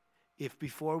 Lord, if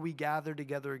before we gather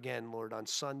together again, Lord, on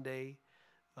Sunday,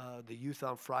 the youth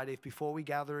on Friday. Before we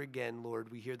gather again,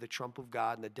 Lord, we hear the trump of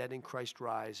God and the dead in Christ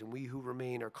rise, and we who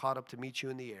remain are caught up to meet you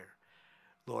in the air.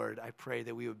 Lord, I pray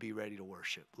that we would be ready to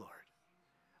worship, Lord.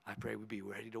 I pray we'd be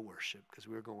ready to worship because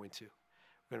we're going to.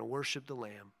 We're going to worship the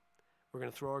Lamb. We're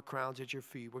going to throw our crowns at your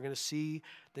feet. We're going to see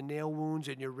the nail wounds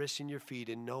in your wrists and your feet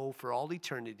and know for all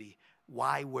eternity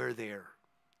why we're there.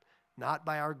 Not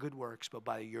by our good works, but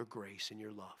by your grace and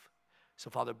your love. So,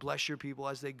 Father, bless your people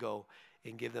as they go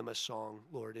and give them a song,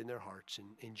 Lord, in their hearts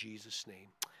in Jesus' name.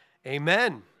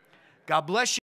 Amen. God bless you.